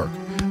to work,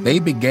 they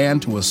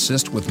began to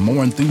assist with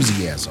more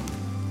enthusiasm.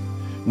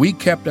 We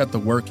kept at the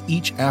work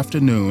each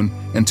afternoon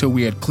until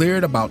we had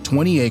cleared about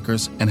 20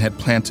 acres and had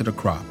planted a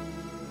crop.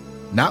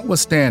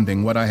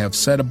 Notwithstanding what I have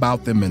said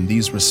about them in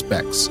these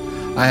respects,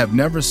 I have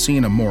never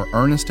seen a more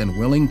earnest and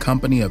willing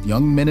company of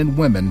young men and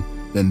women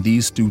than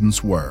these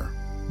students were.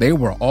 They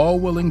were all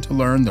willing to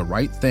learn the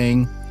right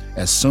thing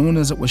as soon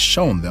as it was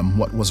shown them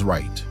what was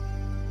right.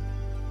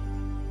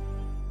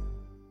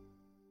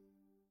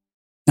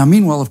 Now,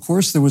 meanwhile, of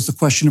course, there was the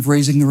question of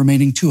raising the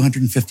remaining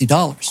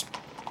 $250.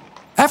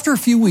 After a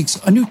few weeks,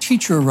 a new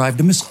teacher arrived,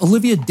 a Miss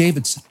Olivia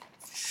Davidson.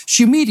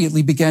 She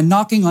immediately began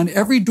knocking on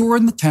every door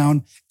in the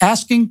town,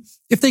 asking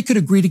if they could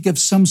agree to give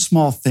some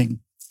small thing,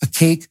 a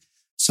cake,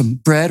 some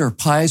bread or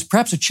pies,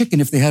 perhaps a chicken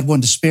if they had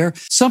one to spare,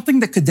 something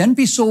that could then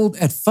be sold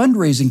at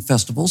fundraising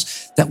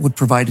festivals that would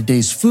provide a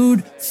day's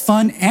food,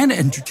 fun, and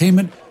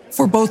entertainment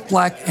for both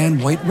Black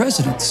and white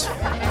residents.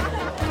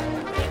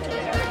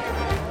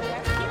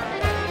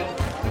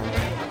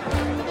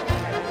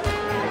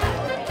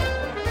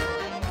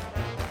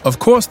 Of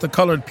course, the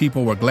colored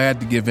people were glad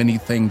to give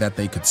anything that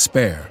they could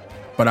spare.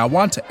 But I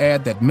want to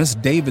add that Miss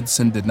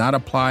Davidson did not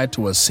apply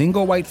to a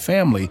single white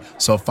family,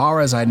 so far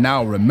as I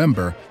now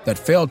remember, that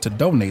failed to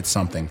donate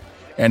something,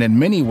 and in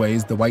many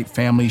ways the white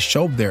families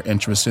showed their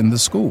interest in the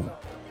school.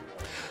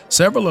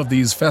 Several of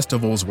these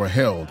festivals were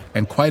held,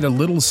 and quite a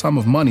little sum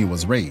of money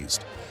was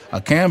raised.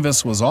 A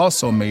canvass was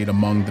also made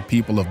among the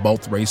people of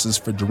both races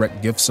for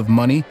direct gifts of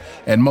money,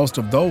 and most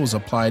of those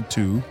applied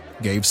to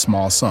gave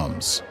small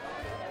sums.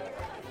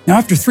 Now,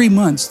 after 3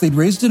 months, they'd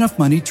raised enough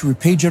money to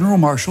repay General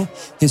Marshall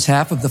his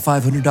half of the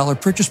 $500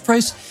 purchase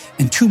price,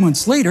 and 2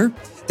 months later,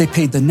 they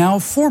paid the now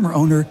former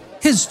owner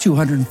his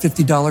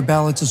 $250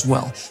 balance as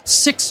well,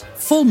 6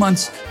 full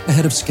months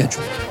ahead of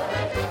schedule.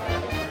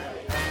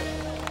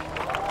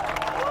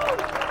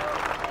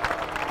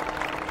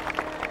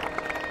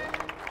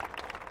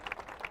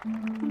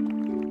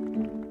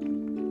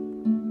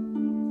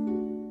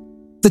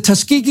 The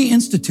Tuskegee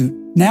Institute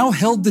now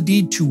held the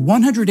deed to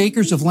 100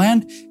 acres of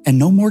land and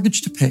no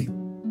mortgage to pay.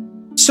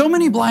 So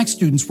many Black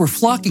students were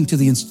flocking to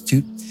the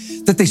Institute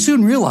that they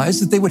soon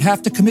realized that they would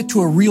have to commit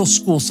to a real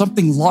school,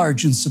 something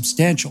large and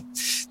substantial.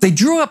 They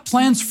drew up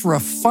plans for a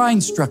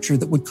fine structure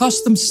that would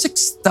cost them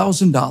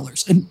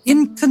 $6,000, an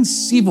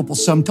inconceivable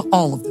sum to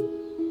all of them.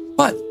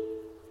 But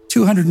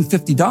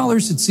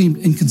 $250 had seemed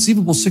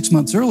inconceivable 6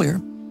 months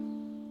earlier.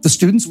 The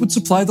students would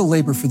supply the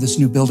labor for this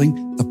new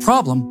building. The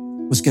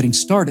problem was getting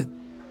started.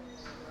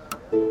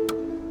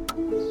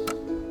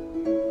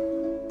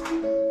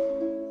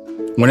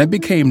 When it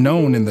became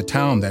known in the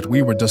town that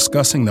we were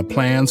discussing the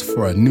plans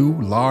for a new,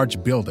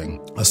 large building,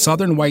 a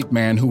southern white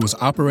man who was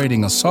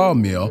operating a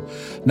sawmill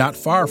not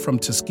far from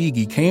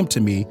Tuskegee came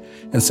to me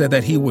and said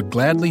that he would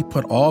gladly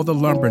put all the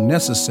lumber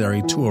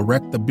necessary to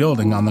erect the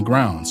building on the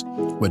grounds,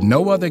 with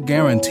no other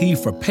guarantee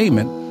for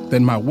payment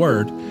than my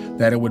word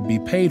that it would be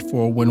paid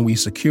for when we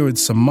secured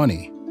some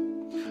money.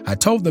 I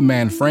told the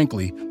man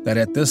frankly that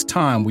at this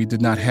time we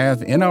did not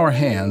have in our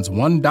hands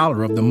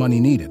 $1 of the money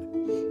needed.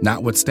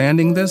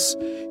 Notwithstanding this,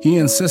 he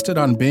insisted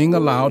on being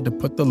allowed to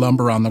put the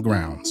lumber on the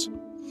grounds.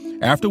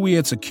 After we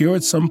had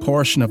secured some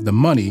portion of the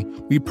money,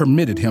 we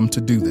permitted him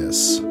to do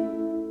this.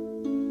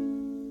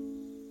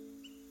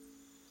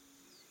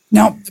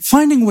 Now,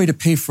 finding a way to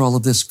pay for all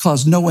of this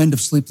caused no end of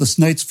sleepless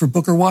nights for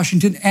Booker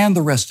Washington and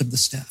the rest of the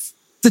staff.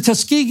 The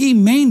Tuskegee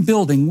main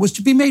building was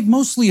to be made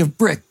mostly of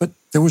brick, but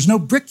there was no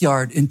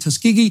brickyard in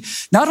Tuskegee.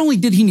 Not only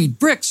did he need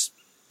bricks,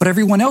 but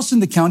everyone else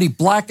in the county,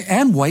 Black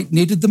and white,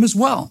 needed them as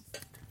well.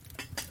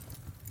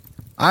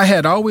 I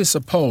had always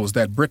supposed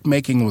that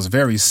brickmaking was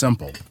very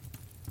simple,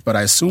 but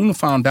I soon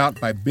found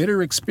out by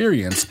bitter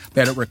experience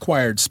that it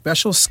required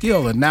special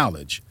skill and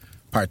knowledge,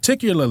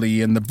 particularly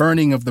in the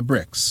burning of the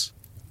bricks.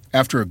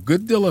 After a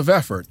good deal of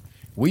effort,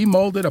 we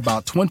molded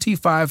about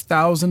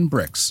 25,000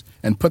 bricks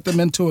and put them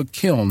into a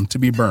kiln to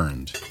be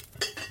burned.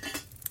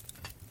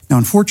 Now,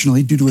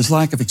 unfortunately, due to his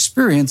lack of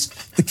experience,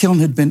 the kiln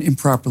had been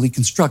improperly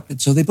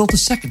constructed, so they built a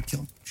second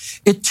kiln.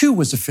 It, too,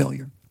 was a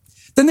failure.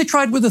 Then they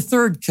tried with a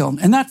third kiln,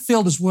 and that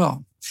failed as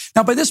well.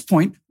 Now, by this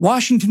point,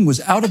 Washington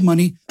was out of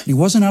money, but he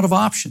wasn't out of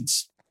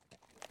options.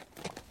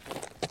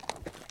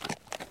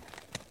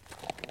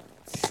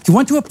 He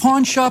went to a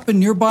pawn shop in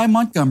nearby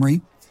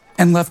Montgomery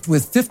and left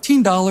with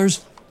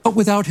 $15, but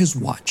without his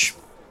watch.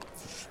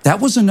 That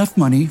was enough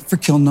money for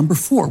kiln number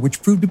 4,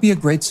 which proved to be a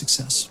great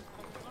success.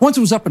 Once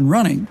it was up and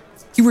running,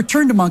 he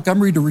returned to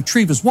Montgomery to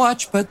retrieve his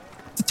watch, but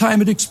the time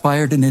had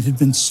expired and it had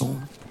been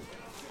sold.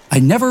 I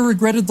never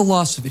regretted the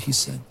loss of it, he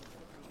said.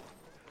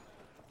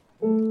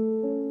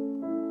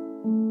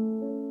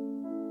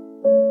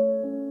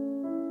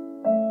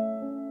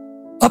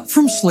 Up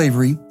from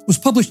Slavery was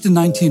published in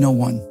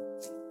 1901.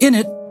 In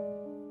it,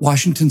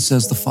 Washington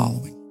says the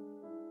following: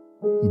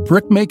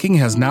 Brickmaking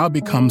has now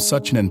become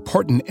such an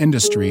important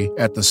industry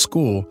at the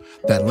school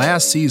that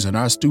last season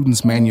our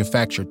students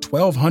manufactured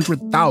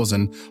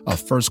 1,200,000 of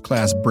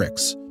first-class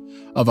bricks,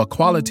 of a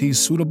quality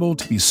suitable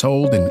to be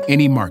sold in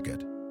any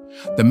market.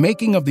 The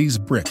making of these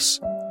bricks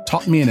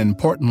taught me an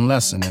important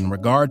lesson in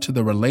regard to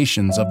the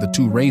relations of the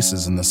two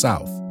races in the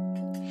South.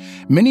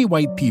 Many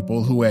white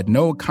people who had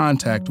no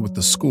contact with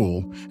the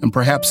school and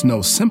perhaps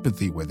no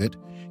sympathy with it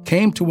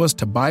came to us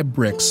to buy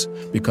bricks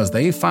because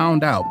they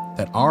found out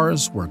that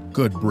ours were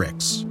good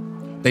bricks.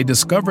 They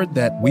discovered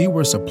that we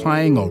were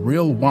supplying a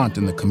real want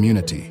in the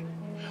community.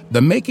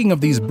 The making of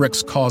these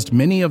bricks caused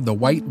many of the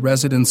white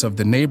residents of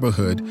the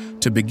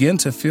neighborhood to begin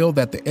to feel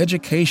that the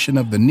education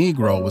of the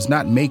Negro was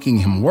not making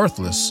him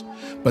worthless,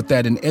 but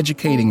that in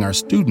educating our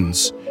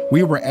students,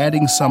 we were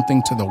adding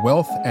something to the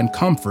wealth and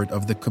comfort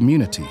of the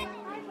community.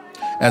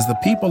 As the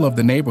people of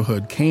the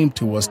neighborhood came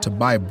to us to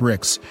buy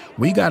bricks,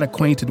 we got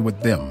acquainted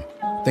with them.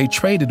 They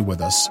traded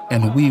with us,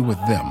 and we with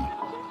them.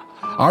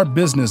 Our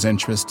business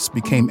interests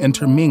became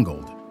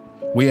intermingled.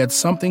 We had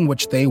something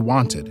which they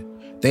wanted.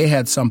 They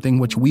had something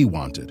which we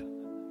wanted.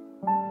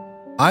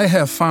 I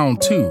have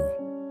found, too,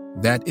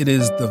 that it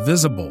is the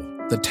visible,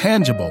 the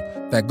tangible,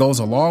 that goes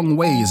a long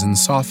ways in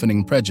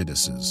softening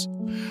prejudices.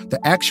 The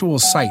actual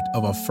sight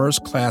of a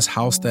first-class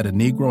house that a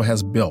Negro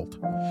has built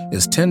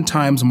is 10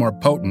 times more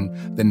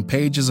potent than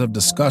pages of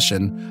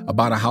discussion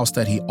about a house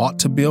that he ought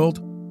to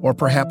build or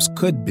perhaps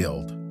could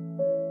build.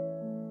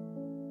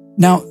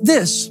 Now,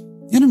 this,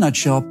 in a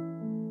nutshell,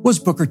 was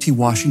Booker T.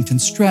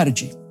 Washington's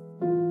strategy.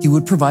 He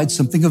would provide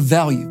something of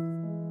value.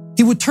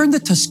 He would turn the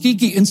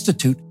Tuskegee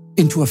Institute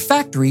into a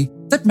factory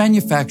that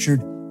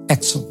manufactured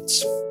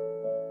excellence.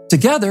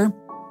 Together,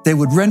 they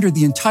would render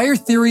the entire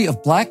theory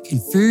of black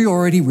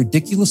inferiority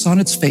ridiculous on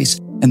its face,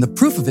 and the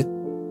proof of it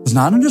was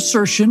not an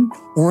assertion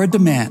or a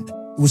demand.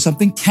 It was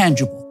something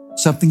tangible,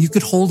 something you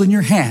could hold in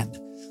your hand,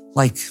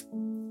 like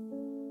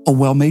a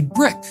well-made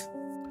brick.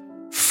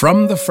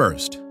 From the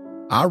first,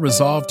 I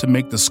resolved to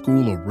make the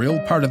school a real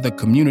part of the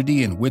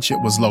community in which it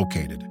was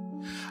located.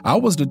 I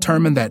was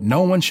determined that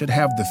no one should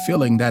have the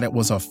feeling that it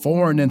was a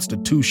foreign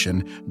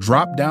institution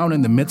dropped down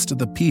in the midst of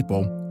the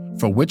people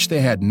for which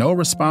they had no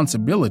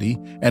responsibility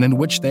and in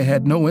which they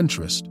had no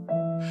interest.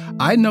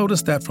 I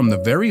noticed that from the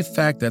very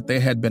fact that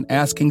they had been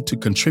asking to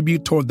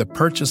contribute toward the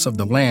purchase of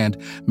the land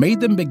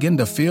made them begin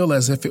to feel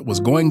as if it was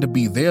going to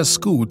be their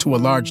school to a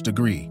large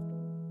degree.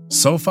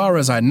 So far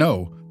as I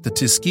know, the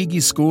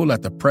Tuskegee School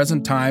at the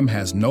present time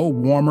has no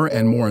warmer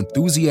and more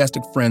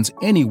enthusiastic friends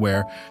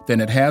anywhere than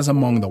it has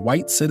among the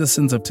white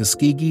citizens of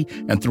Tuskegee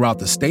and throughout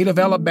the state of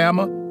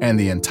Alabama and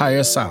the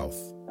entire South.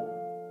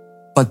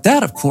 But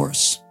that, of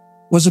course,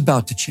 was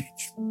about to change.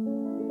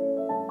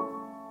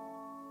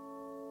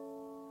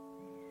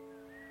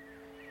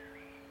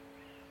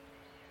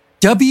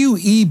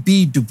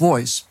 W.E.B. Du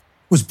Bois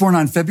was born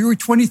on February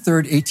 23,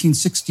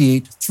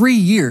 1868, 3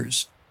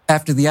 years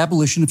after the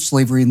abolition of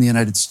slavery in the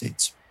United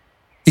States.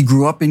 He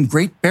grew up in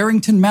Great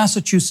Barrington,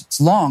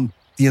 Massachusetts, long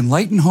the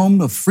enlightened home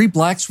of free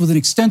blacks with an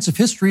extensive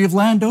history of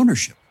land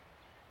ownership.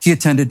 He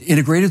attended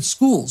integrated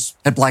schools,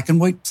 had black and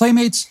white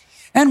playmates,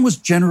 and was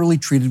generally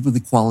treated with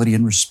equality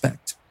and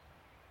respect.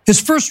 His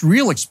first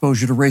real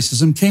exposure to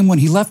racism came when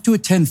he left to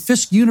attend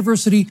Fisk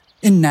University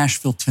in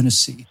Nashville,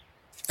 Tennessee.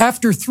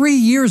 After 3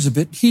 years of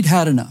it, he'd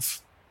had enough.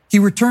 He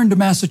returned to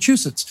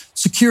Massachusetts,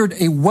 secured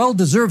a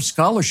well-deserved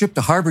scholarship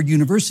to Harvard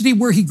University,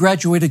 where he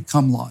graduated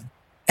cum laude,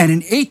 and in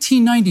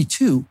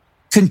 1892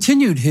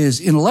 continued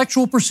his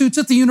intellectual pursuits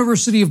at the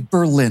University of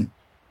Berlin,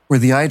 where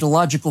the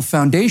ideological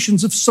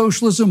foundations of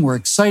socialism were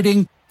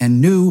exciting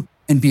and new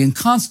and being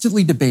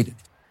constantly debated.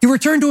 He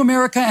returned to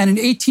America, and in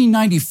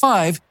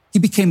 1895, he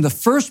became the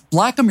first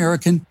Black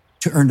American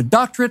to earn a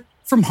doctorate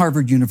from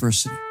Harvard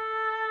University.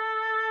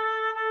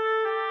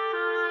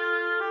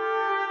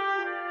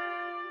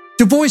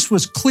 Du Bois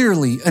was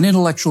clearly an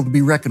intellectual to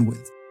be reckoned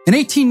with. In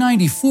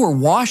 1894,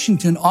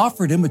 Washington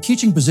offered him a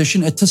teaching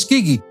position at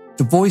Tuskegee.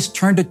 Du Bois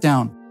turned it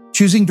down,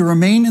 choosing to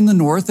remain in the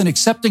North and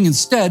accepting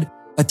instead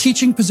a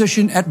teaching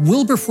position at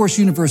Wilberforce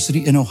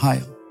University in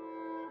Ohio.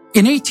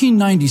 In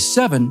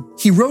 1897,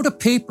 he wrote a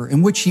paper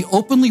in which he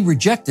openly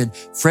rejected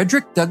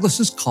Frederick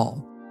Douglass's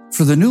call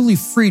for the newly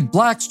freed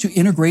blacks to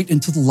integrate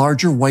into the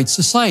larger white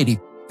society,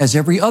 as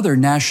every other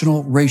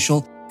national,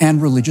 racial,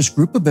 and religious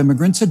group of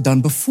immigrants had done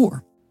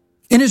before.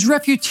 In his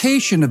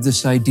refutation of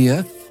this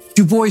idea,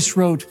 Du Bois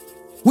wrote,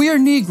 "We are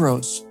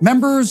Negroes,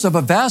 members of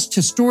a vast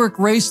historic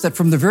race that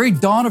from the very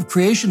dawn of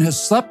creation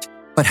has slept,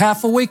 but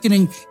half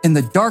awakening in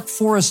the dark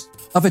forest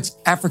of its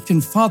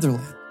African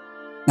fatherland."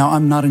 Now,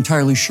 I'm not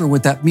entirely sure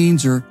what that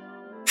means or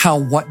how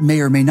what may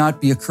or may not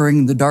be occurring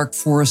in the dark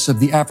forests of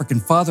the African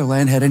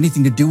fatherland had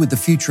anything to do with the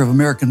future of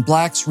American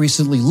blacks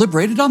recently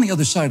liberated on the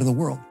other side of the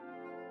world.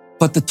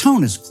 But the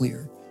tone is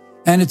clear,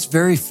 and it's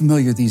very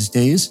familiar these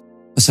days,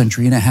 a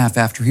century and a half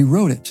after he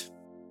wrote it.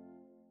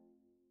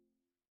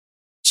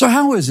 So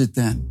how is it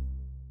then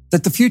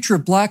that the future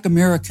of Black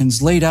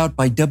Americans laid out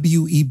by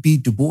W.E.B.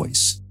 Du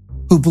Bois,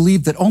 who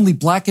believed that only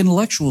Black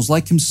intellectuals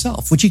like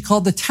himself, which he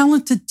called the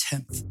talented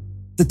 10th,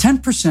 the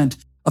 10%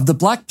 of the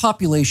black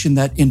population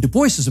that, in Du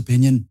Bois's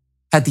opinion,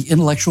 had the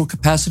intellectual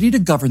capacity to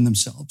govern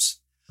themselves,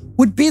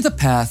 would be the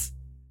path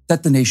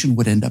that the nation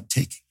would end up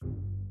taking.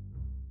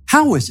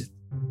 How is it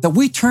that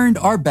we turned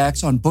our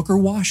backs on Booker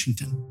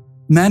Washington,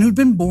 a man who'd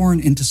been born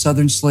into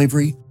Southern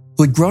slavery,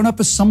 who had grown up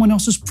as someone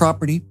else's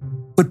property,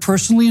 who had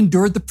personally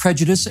endured the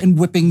prejudice and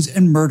whippings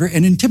and murder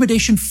and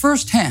intimidation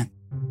firsthand,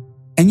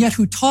 and yet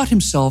who taught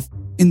himself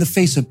in the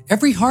face of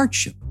every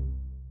hardship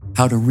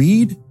how to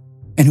read,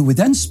 and who would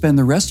then spend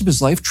the rest of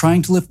his life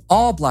trying to lift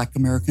all Black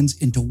Americans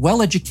into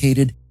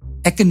well-educated,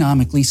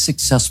 economically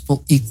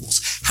successful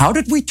equals? How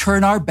did we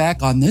turn our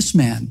back on this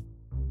man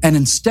and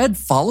instead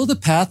follow the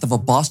path of a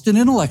Boston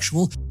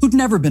intellectual who'd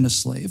never been a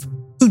slave,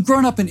 who'd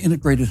grown up in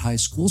integrated high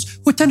schools,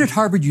 who attended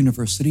Harvard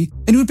University,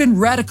 and who'd been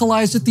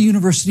radicalized at the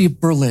University of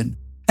Berlin,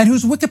 and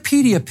whose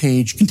Wikipedia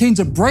page contains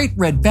a bright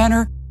red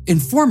banner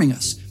informing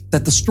us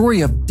that the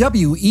story of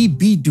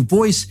W.E.B. Du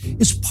Bois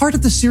is part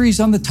of the series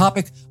on the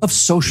topic of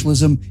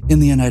socialism in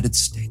the United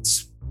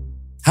States?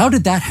 How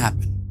did that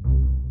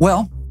happen?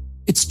 Well,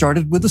 it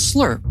started with a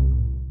slur,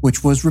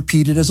 which was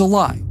repeated as a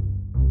lie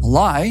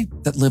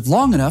that lived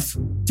long enough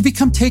to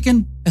become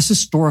taken as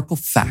historical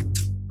fact.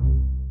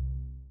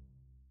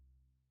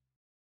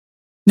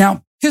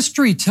 Now,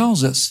 history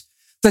tells us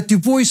that Du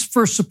Bois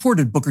first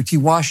supported Booker T.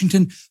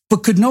 Washington,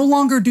 but could no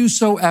longer do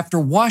so after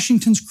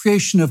Washington's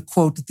creation of,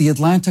 quote, the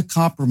Atlanta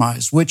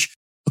Compromise, which,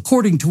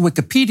 according to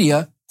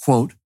Wikipedia,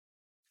 quote,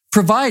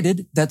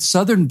 provided that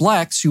Southern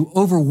blacks who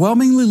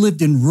overwhelmingly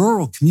lived in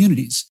rural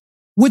communities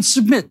would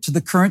submit to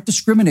the current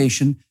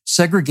discrimination,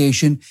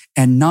 segregation,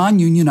 and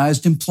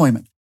non-unionized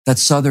employment, that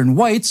Southern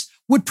whites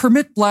would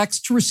permit blacks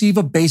to receive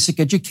a basic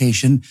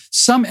education,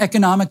 some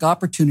economic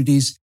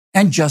opportunities,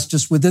 and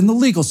justice within the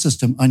legal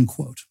system,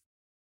 unquote.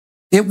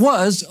 It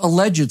was,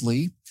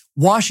 allegedly,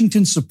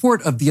 Washington's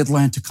support of the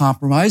Atlanta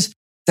Compromise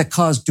that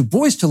caused Du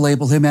Bois to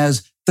label him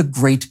as the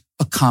Great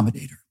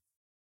Accommodator.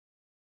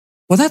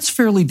 Well, that's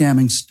fairly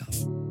damning stuff.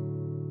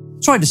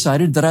 So I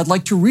decided that I'd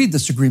like to read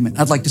this agreement.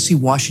 I'd like to see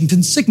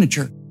Washington's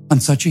signature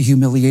on such a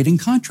humiliating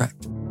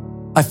contract.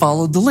 I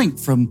followed the link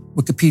from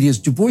Wikipedia's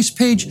Du Bois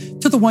page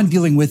to the one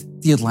dealing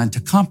with the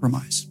Atlanta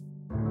Compromise.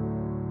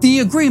 The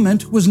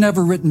agreement was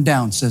never written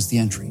down, says the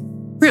entry.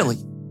 Really?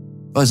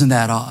 Wasn't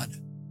that odd?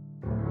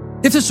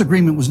 If this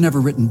agreement was never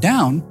written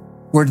down,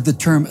 where did the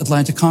term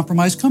Atlanta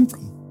Compromise come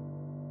from?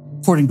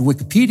 According to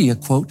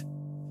Wikipedia, quote,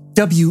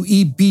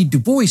 W.E.B. Du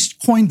Bois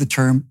coined the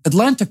term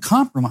Atlanta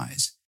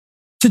Compromise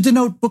to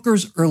denote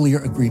Booker's earlier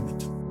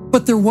agreement.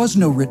 But there was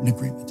no written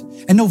agreement,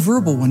 and no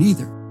verbal one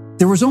either.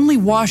 There was only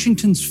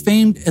Washington's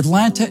famed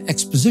Atlanta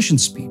exposition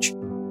speech,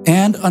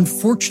 and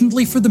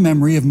unfortunately for the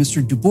memory of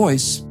Mr. Du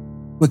Bois,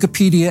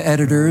 Wikipedia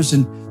editors,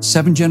 and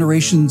 7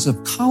 generations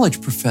of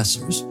college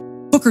professors,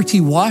 Booker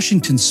T.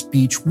 Washington's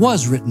speech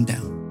was written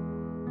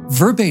down,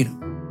 verbatim.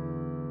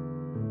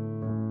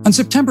 On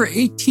September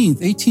 18,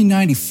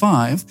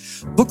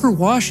 1895, Booker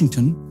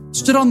Washington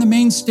stood on the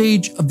main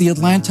stage of the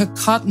Atlanta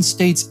Cotton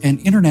States and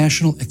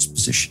International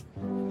Exposition.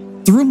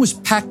 The room was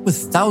packed with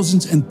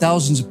thousands and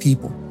thousands of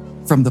people,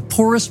 from the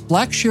poorest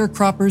black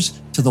sharecroppers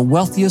to the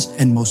wealthiest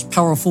and most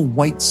powerful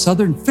white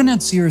Southern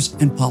financiers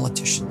and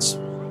politicians.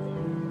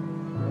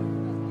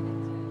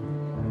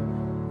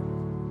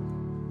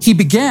 He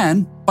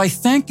began by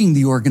thanking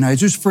the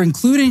organizers for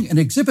including an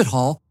exhibit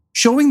hall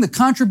showing the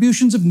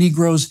contributions of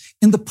Negroes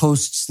in the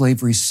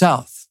post-slavery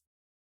South.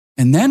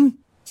 And then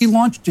he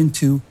launched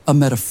into a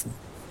metaphor.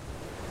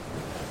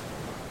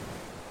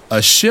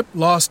 A ship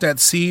lost at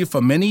sea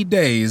for many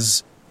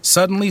days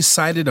suddenly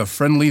sighted a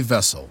friendly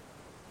vessel.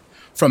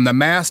 From the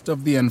mast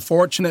of the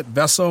unfortunate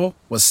vessel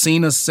was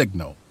seen a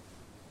signal.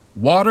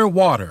 Water,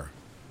 water,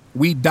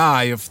 we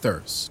die of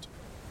thirst.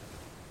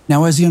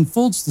 Now, as he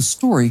unfolds the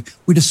story,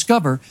 we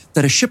discover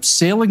that a ship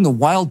sailing the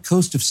wild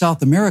coast of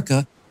South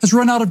America has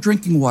run out of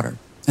drinking water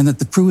and that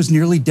the crew is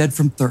nearly dead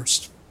from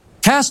thirst.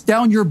 Cast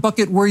down your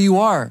bucket where you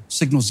are,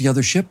 signals the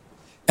other ship,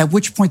 at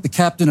which point the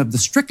captain of the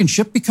stricken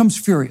ship becomes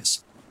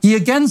furious. He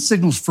again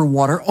signals for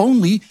water,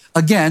 only,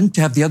 again,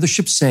 to have the other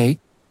ship say,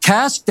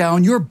 cast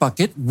down your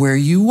bucket where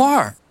you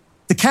are.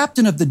 The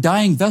captain of the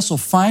dying vessel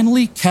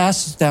finally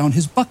casts down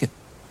his bucket,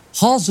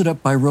 hauls it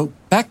up by rope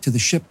back to the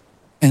ship,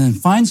 and then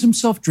finds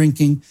himself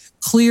drinking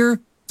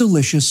clear,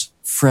 delicious,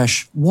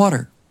 fresh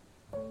water.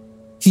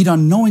 He'd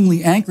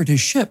unknowingly anchored his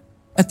ship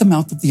at the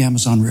mouth of the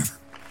Amazon River.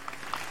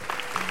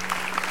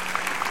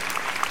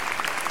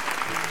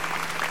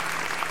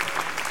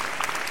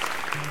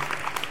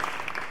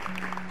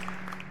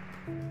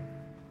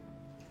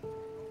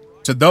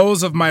 To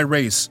those of my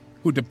race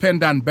who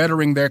depend on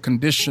bettering their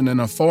condition in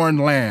a foreign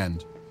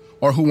land,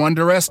 or who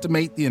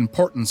underestimate the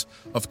importance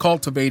of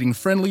cultivating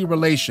friendly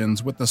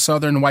relations with the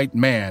Southern white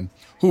man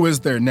who is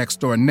their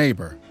next-door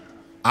neighbor,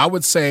 I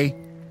would say,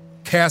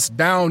 cast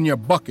down your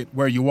bucket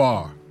where you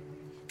are.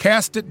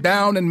 Cast it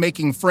down in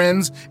making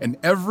friends in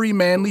every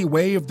manly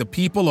way of the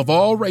people of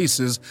all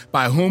races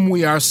by whom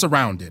we are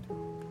surrounded.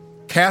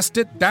 Cast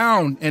it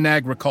down in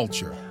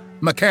agriculture,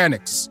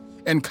 mechanics,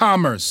 and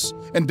commerce,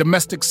 and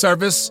domestic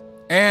service,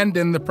 and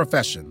in the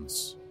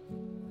professions.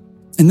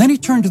 And then he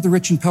turned to the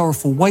rich and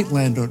powerful white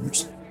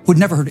landowners who had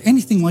never heard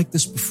anything like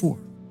this before.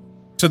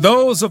 To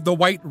those of the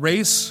white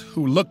race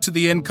who look to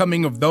the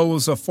incoming of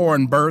those of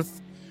foreign birth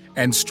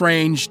and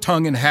strange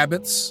tongue and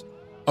habits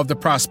of the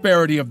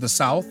prosperity of the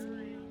South,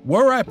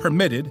 were I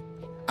permitted,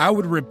 I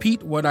would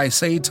repeat what I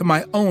say to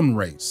my own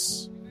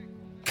race.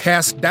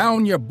 Cast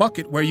down your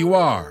bucket where you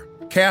are.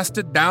 Cast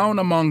it down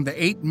among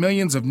the 8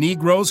 millions of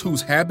Negroes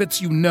whose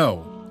habits you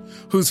know,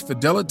 whose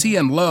fidelity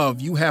and love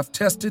you have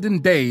tested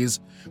in days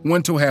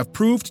when to have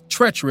proved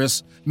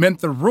treacherous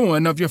meant the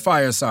ruin of your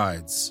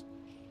firesides.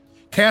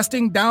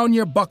 Casting down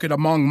your bucket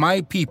among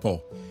my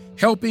people,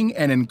 helping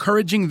and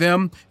encouraging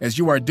them as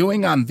you are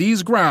doing on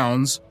these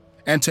grounds,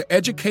 and to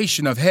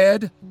education of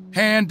head,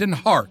 hand, and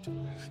heart,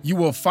 you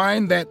will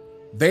find that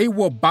they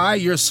will buy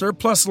your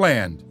surplus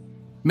land,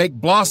 make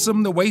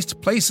blossom the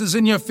waste places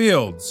in your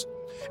fields,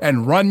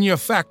 and run your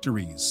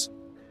factories.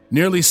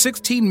 Nearly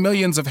 16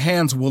 millions of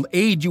hands will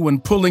aid you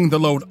in pulling the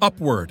load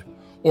upward,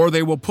 or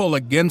they will pull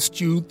against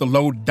you the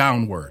load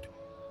downward.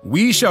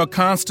 We shall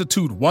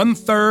constitute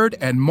 1/3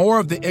 and more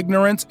of the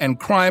ignorance and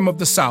crime of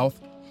the South,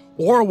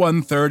 or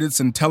 1/3 its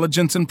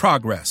intelligence and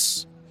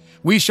progress.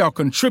 We shall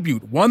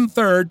contribute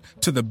 1/3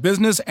 to the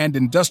business and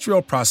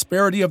industrial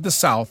prosperity of the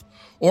South,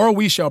 or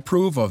we shall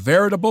prove a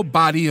veritable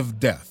body of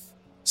death,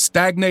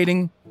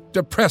 stagnating,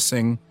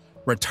 depressing,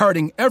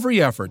 retarding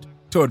every effort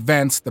to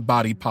advance the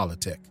body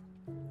politic.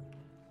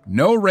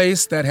 No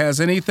race that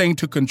has anything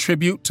to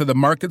contribute to the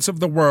markets of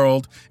the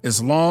world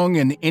is long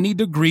in any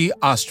degree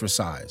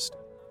ostracized.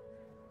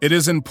 It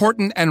is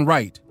important and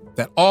right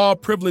that all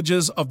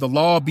privileges of the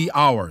law be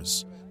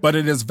ours, but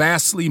it is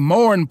vastly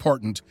more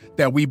important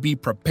that we be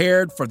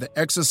prepared for the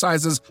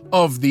exercises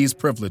of these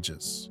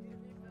privileges.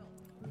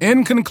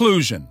 In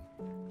conclusion,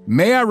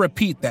 may I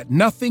repeat that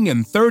nothing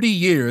in 30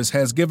 years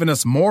has given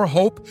us more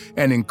hope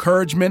and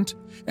encouragement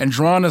and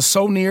drawn us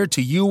so near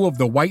to you of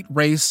the white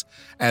race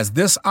as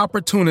this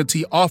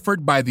opportunity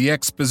offered by the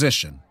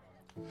exposition.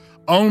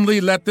 Only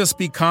let this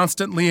be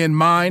constantly in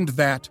mind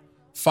that,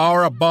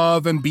 far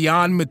above and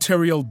beyond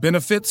material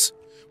benefits,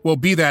 will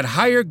be that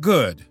higher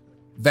good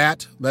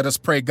that, let us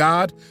pray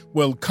God,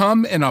 will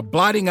come in a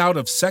blotting out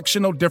of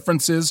sectional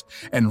differences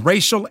and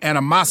racial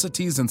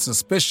animosities and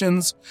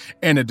suspicions,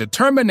 and a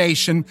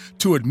determination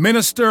to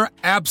administer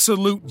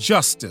absolute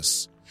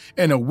justice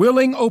and a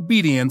willing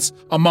obedience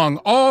among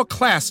all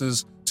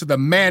classes to the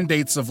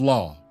mandates of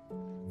law.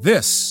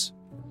 This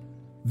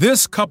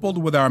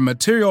coupled with our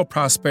material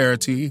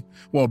prosperity,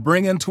 will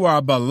bring into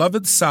our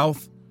beloved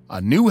South a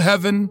new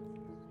heaven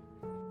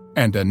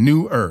and a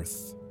new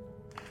earth.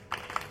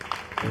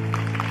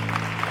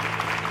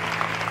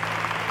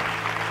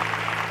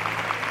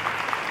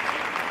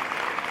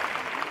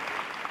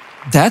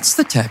 That's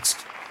the text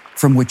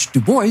from which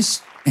Du Bois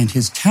and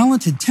his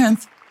talented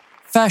 10th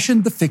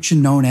fashioned the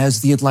fiction known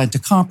as the Atlanta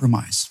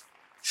Compromise.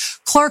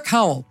 Clark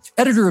Howell,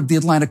 editor of the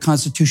Atlanta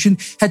Constitution,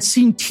 had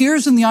seen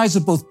tears in the eyes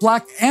of both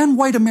black and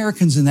white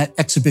Americans in that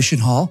exhibition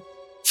hall.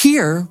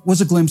 Here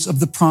was a glimpse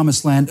of the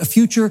promised land, a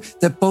future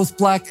that both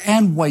black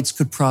and whites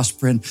could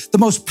prosper in. The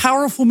most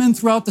powerful men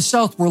throughout the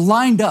South were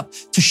lined up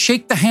to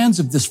shake the hands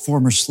of this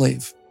former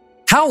slave.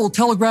 Howell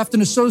telegraphed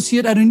an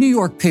associate at a New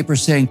York paper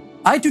saying,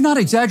 "I do not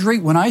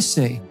exaggerate when I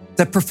say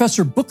that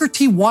Professor Booker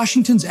T.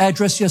 Washington's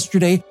address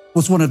yesterday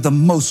was one of the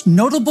most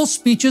notable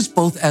speeches,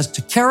 both as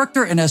to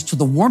character and as to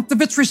the warmth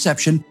of its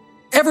reception,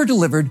 ever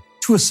delivered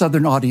to a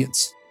Southern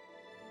audience."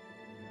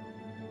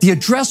 The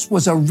address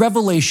was a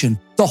revelation.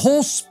 The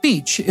whole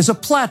speech is a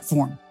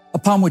platform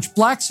upon which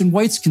blacks and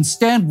whites can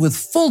stand with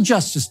full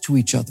justice to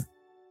each other.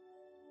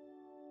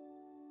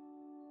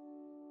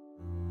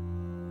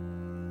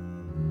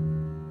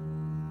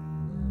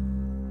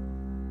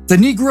 The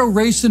Negro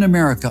race in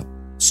America,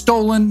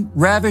 stolen,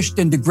 ravished,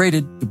 and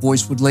degraded, Du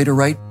Bois would later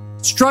write,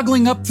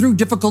 struggling up through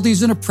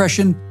difficulties and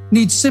oppression,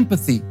 needs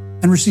sympathy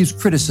and receives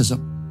criticism,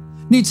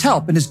 needs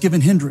help and is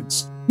given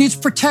hindrance, needs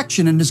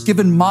protection and is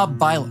given mob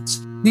violence,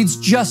 needs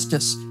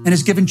justice and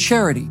is given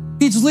charity,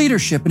 needs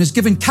leadership and is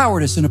given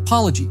cowardice and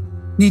apology,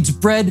 needs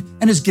bread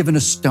and is given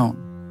a stone.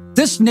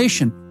 This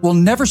nation will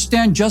never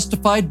stand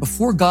justified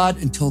before God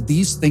until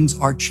these things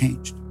are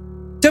changed.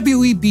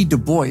 W.E.B. Du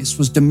Bois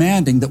was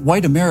demanding that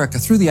white America,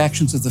 through the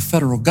actions of the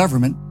federal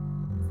government,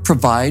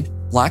 provide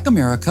black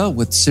America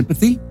with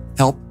sympathy,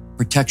 help,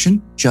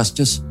 protection,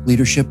 justice,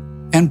 leadership,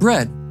 and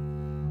bread.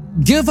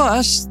 Give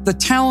us, the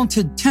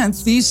talented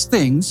 10th, these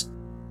things,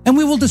 and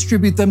we will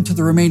distribute them to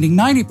the remaining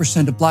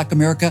 90% of black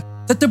America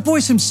that Du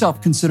Bois himself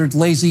considered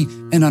lazy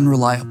and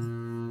unreliable.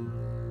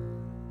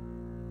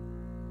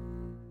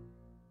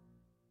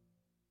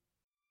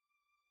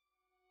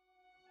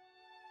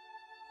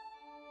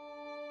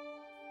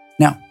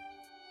 Now,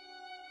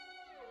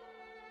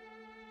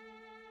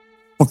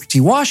 Booker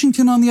T.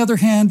 Washington, on the other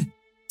hand,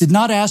 did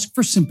not ask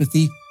for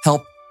sympathy,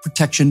 help,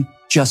 protection,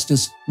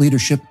 justice,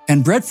 leadership,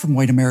 and bread from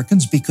white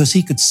Americans because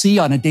he could see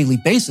on a daily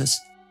basis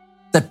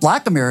that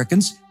black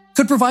Americans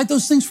could provide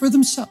those things for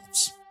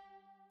themselves.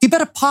 He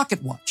bet a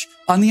pocket watch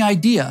on the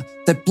idea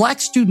that black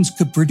students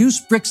could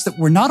produce bricks that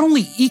were not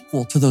only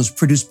equal to those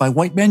produced by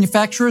white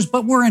manufacturers,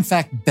 but were in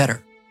fact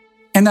better.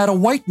 And that a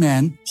white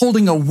man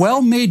holding a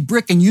well-made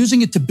brick and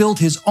using it to build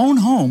his own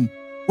home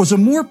was a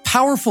more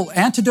powerful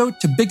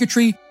antidote to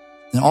bigotry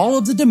than all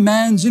of the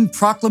demands and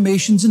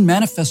proclamations and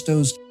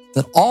manifestos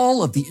that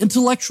all of the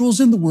intellectuals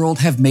in the world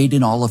have made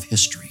in all of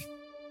history.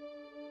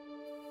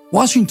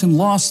 Washington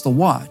lost the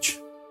watch,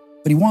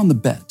 but he won the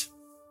bet.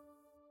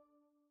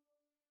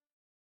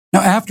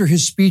 Now, after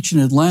his speech in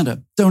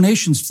Atlanta,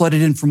 donations flooded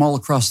in from all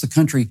across the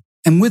country,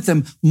 and with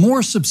them,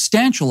 more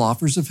substantial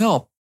offers of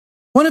help.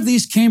 One of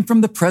these came from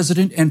the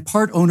president and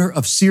part owner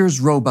of Sears,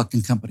 Roebuck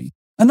 & Company,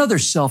 another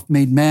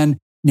self-made man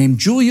named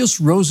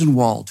Julius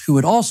Rosenwald, who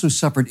had also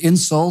suffered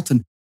insult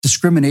and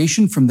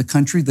discrimination from the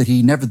country that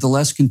he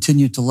nevertheless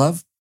continued to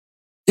love.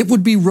 It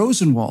would be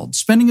Rosenwald,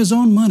 spending his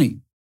own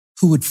money,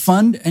 who would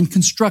fund and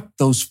construct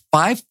those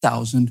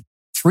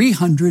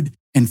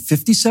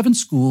 5,357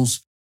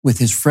 schools with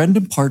his friend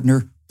and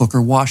partner,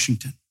 Booker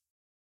Washington.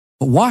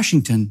 But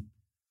Washington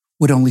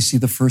would only see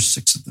the first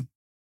 6 of them.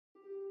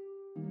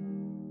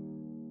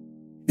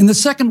 In the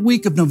second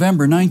week of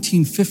November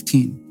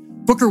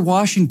 1915, Booker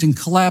Washington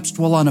collapsed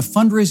while on a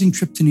fundraising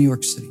trip to New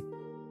York City.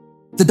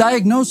 The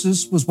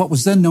diagnosis was what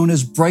was then known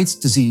as Bright's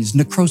disease,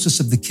 necrosis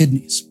of the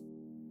kidneys.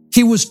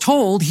 He was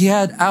told he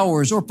had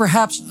hours or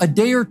perhaps a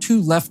day or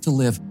two left to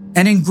live,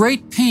 and in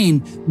great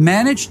pain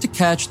managed to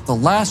catch the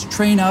last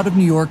train out of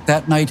New York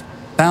that night,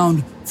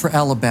 bound for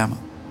Alabama.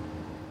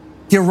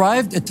 He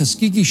arrived at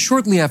Tuskegee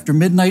shortly after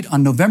midnight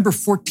on November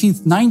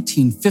 14th,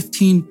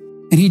 1915,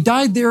 and he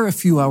died there a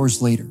few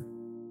hours later.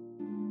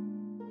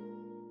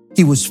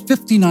 He was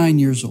 59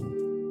 years old.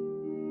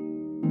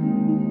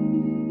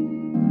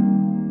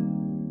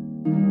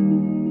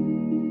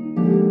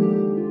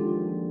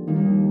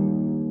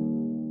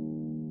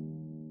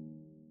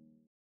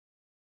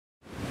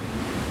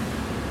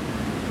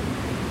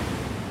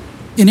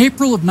 In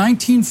April of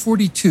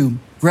 1942,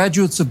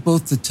 graduates of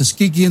both the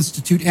Tuskegee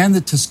Institute and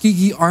the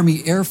Tuskegee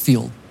Army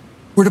Airfield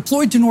were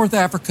deployed to North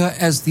Africa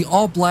as the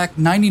all-black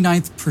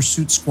 99th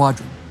Pursuit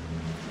Squadron.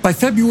 By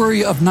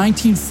February of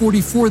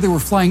 1944, they were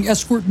flying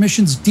escort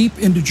missions deep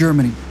into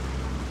Germany.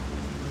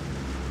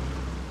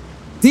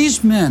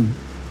 These men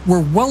were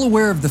well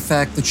aware of the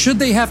fact that should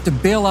they have to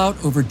bail out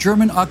over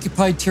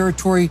German-occupied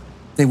territory,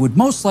 they would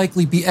most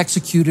likely be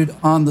executed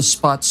on the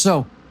spot.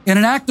 So, in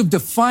an act of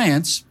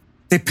defiance,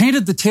 they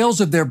painted the tails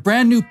of their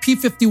brand new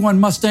P-51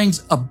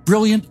 Mustangs a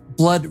brilliant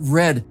blood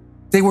red.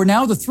 They were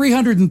now the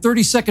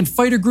 332nd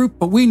Fighter Group,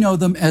 but we know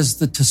them as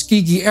the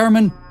Tuskegee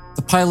Airmen.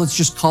 The pilots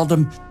just called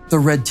them the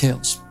Red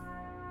Tails.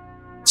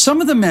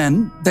 Some of the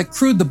men that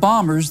crewed the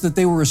bombers that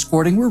they were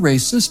escorting were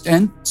racist,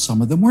 and some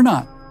of them were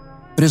not.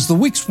 But as the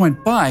weeks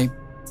went by,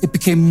 it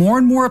became more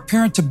and more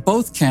apparent to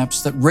both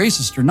camps that,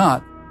 racist or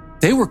not,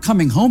 they were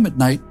coming home at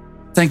night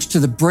thanks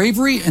to the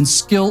bravery and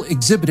skill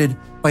exhibited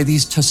by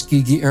these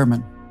Tuskegee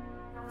Airmen.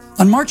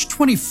 On March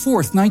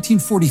 24th,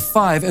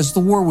 1945, as the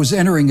war was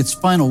entering its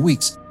final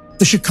weeks,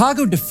 the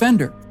Chicago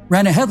Defender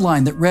ran a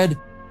headline that read,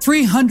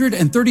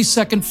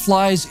 332nd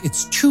flies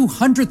its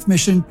 200th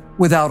mission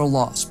without a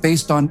loss,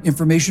 based on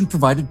information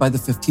provided by the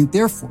 15th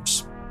Air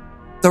Force.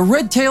 The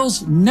Red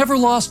Tails never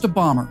lost a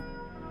bomber,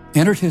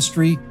 entered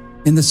history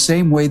in the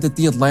same way that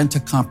the Atlanta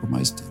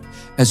Compromise did,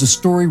 as a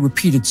story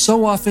repeated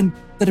so often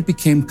that it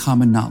became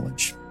common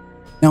knowledge.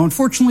 Now,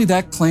 unfortunately,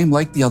 that claim,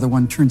 like the other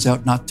one, turns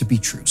out not to be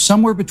true.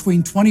 Somewhere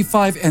between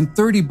 25 and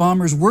 30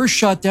 bombers were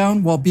shot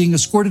down while being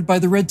escorted by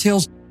the Red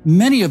Tails.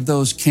 Many of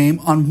those came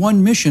on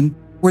one mission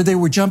where they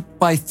were jumped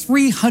by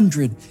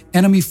 300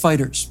 enemy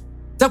fighters.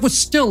 That was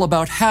still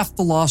about half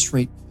the loss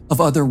rate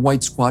of other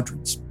white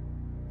squadrons.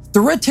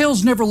 The Red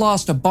Tails never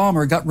lost a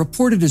bomber got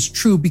reported as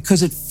true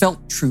because it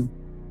felt true.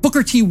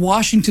 Booker T.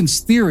 Washington's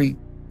theory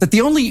that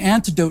the only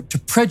antidote to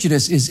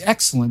prejudice is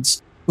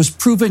excellence was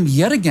proven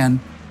yet again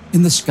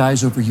in the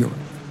skies over Europe.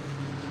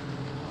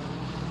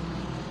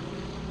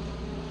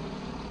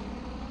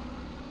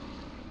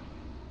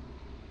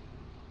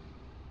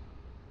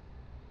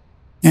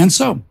 And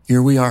so,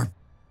 here we are.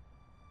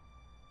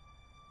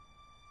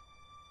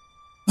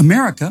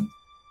 America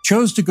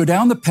chose to go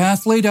down the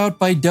path laid out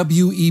by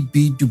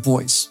W.E.B. Du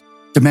Bois.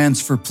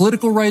 Demands for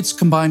political rights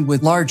combined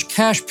with large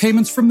cash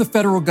payments from the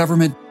federal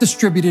government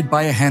distributed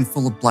by a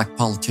handful of black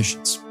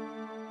politicians.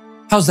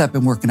 How's that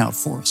been working out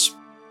for us?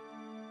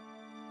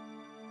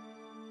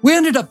 We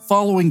ended up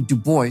following Du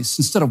Bois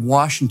instead of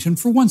Washington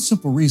for one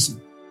simple reason.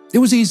 It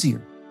was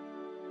easier.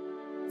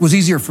 It was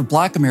easier for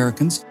black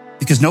Americans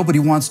because nobody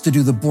wants to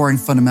do the boring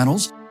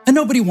fundamentals and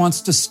nobody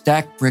wants to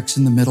stack bricks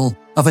in the middle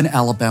of an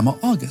Alabama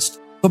August.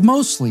 But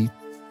mostly,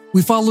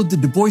 we followed the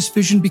Du Bois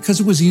vision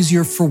because it was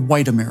easier for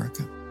white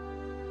America.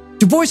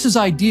 Du Bois's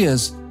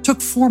ideas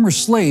took former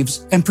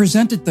slaves and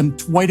presented them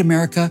to white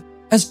America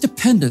as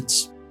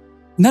dependents.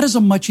 And that is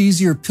a much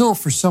easier pill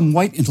for some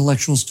white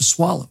intellectuals to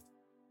swallow.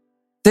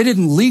 They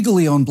didn't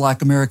legally own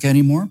black America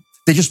anymore.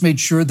 They just made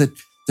sure that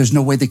there's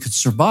no way they could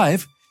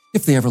survive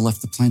if they ever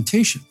left the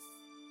plantation.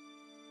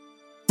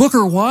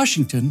 Booker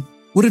Washington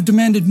would have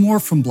demanded more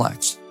from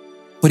blacks.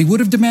 But he would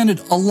have demanded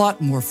a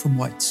lot more from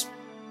whites.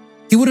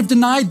 He would have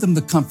denied them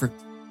the comfort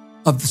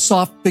of the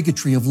soft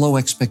bigotry of low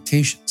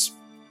expectations.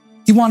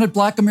 He wanted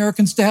Black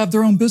Americans to have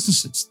their own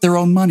businesses, their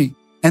own money,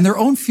 and their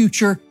own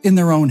future in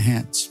their own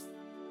hands.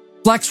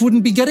 Blacks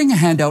wouldn't be getting a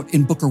handout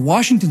in Booker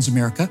Washington's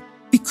America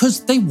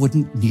because they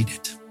wouldn't need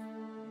it.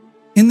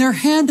 In their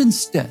hand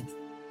instead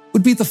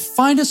would be the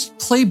finest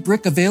clay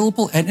brick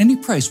available at any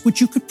price, which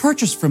you could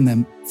purchase from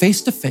them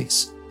face to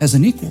face as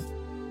an equal.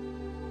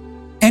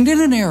 And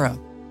in an era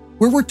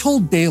where we're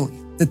told daily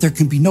that there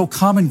can be no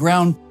common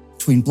ground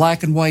between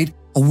Black and white,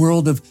 a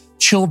world of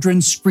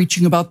children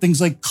screeching about things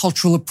like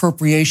cultural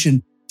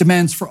appropriation,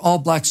 demands for all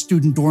Black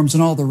student dorms,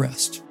 and all the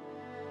rest,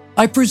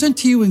 I present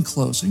to you in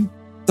closing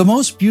the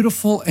most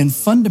beautiful and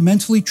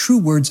fundamentally true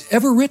words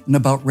ever written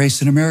about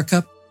race in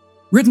America,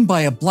 written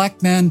by a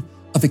Black man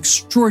of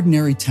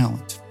extraordinary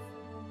talent.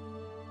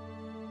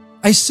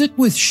 I sit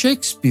with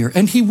Shakespeare,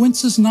 and he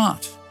winces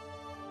not.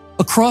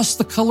 Across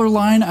the color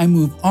line, I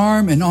move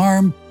arm in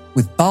arm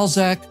with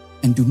Balzac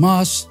and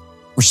Dumas,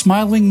 where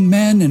smiling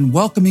men and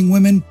welcoming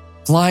women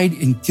glide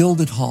in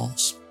gilded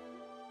halls.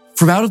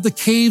 From out of the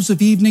caves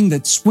of evening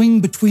that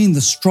swing between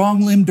the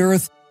strong-limbed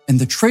earth and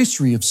the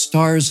tracery of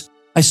stars,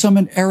 I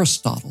summon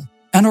Aristotle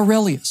and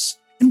Aurelius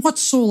and what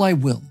soul I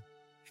will,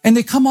 and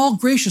they come all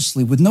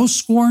graciously with no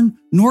scorn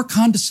nor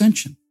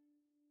condescension.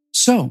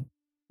 So,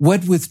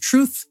 wed with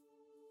truth,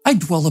 I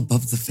dwell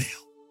above the veil.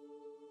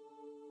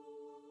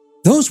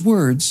 Those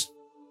words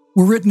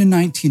were written in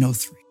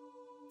 1903.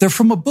 They're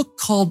from a book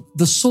called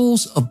The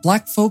Souls of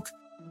Black Folk,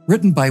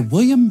 written by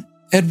William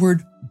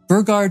Edward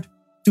Burgard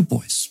Du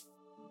Bois.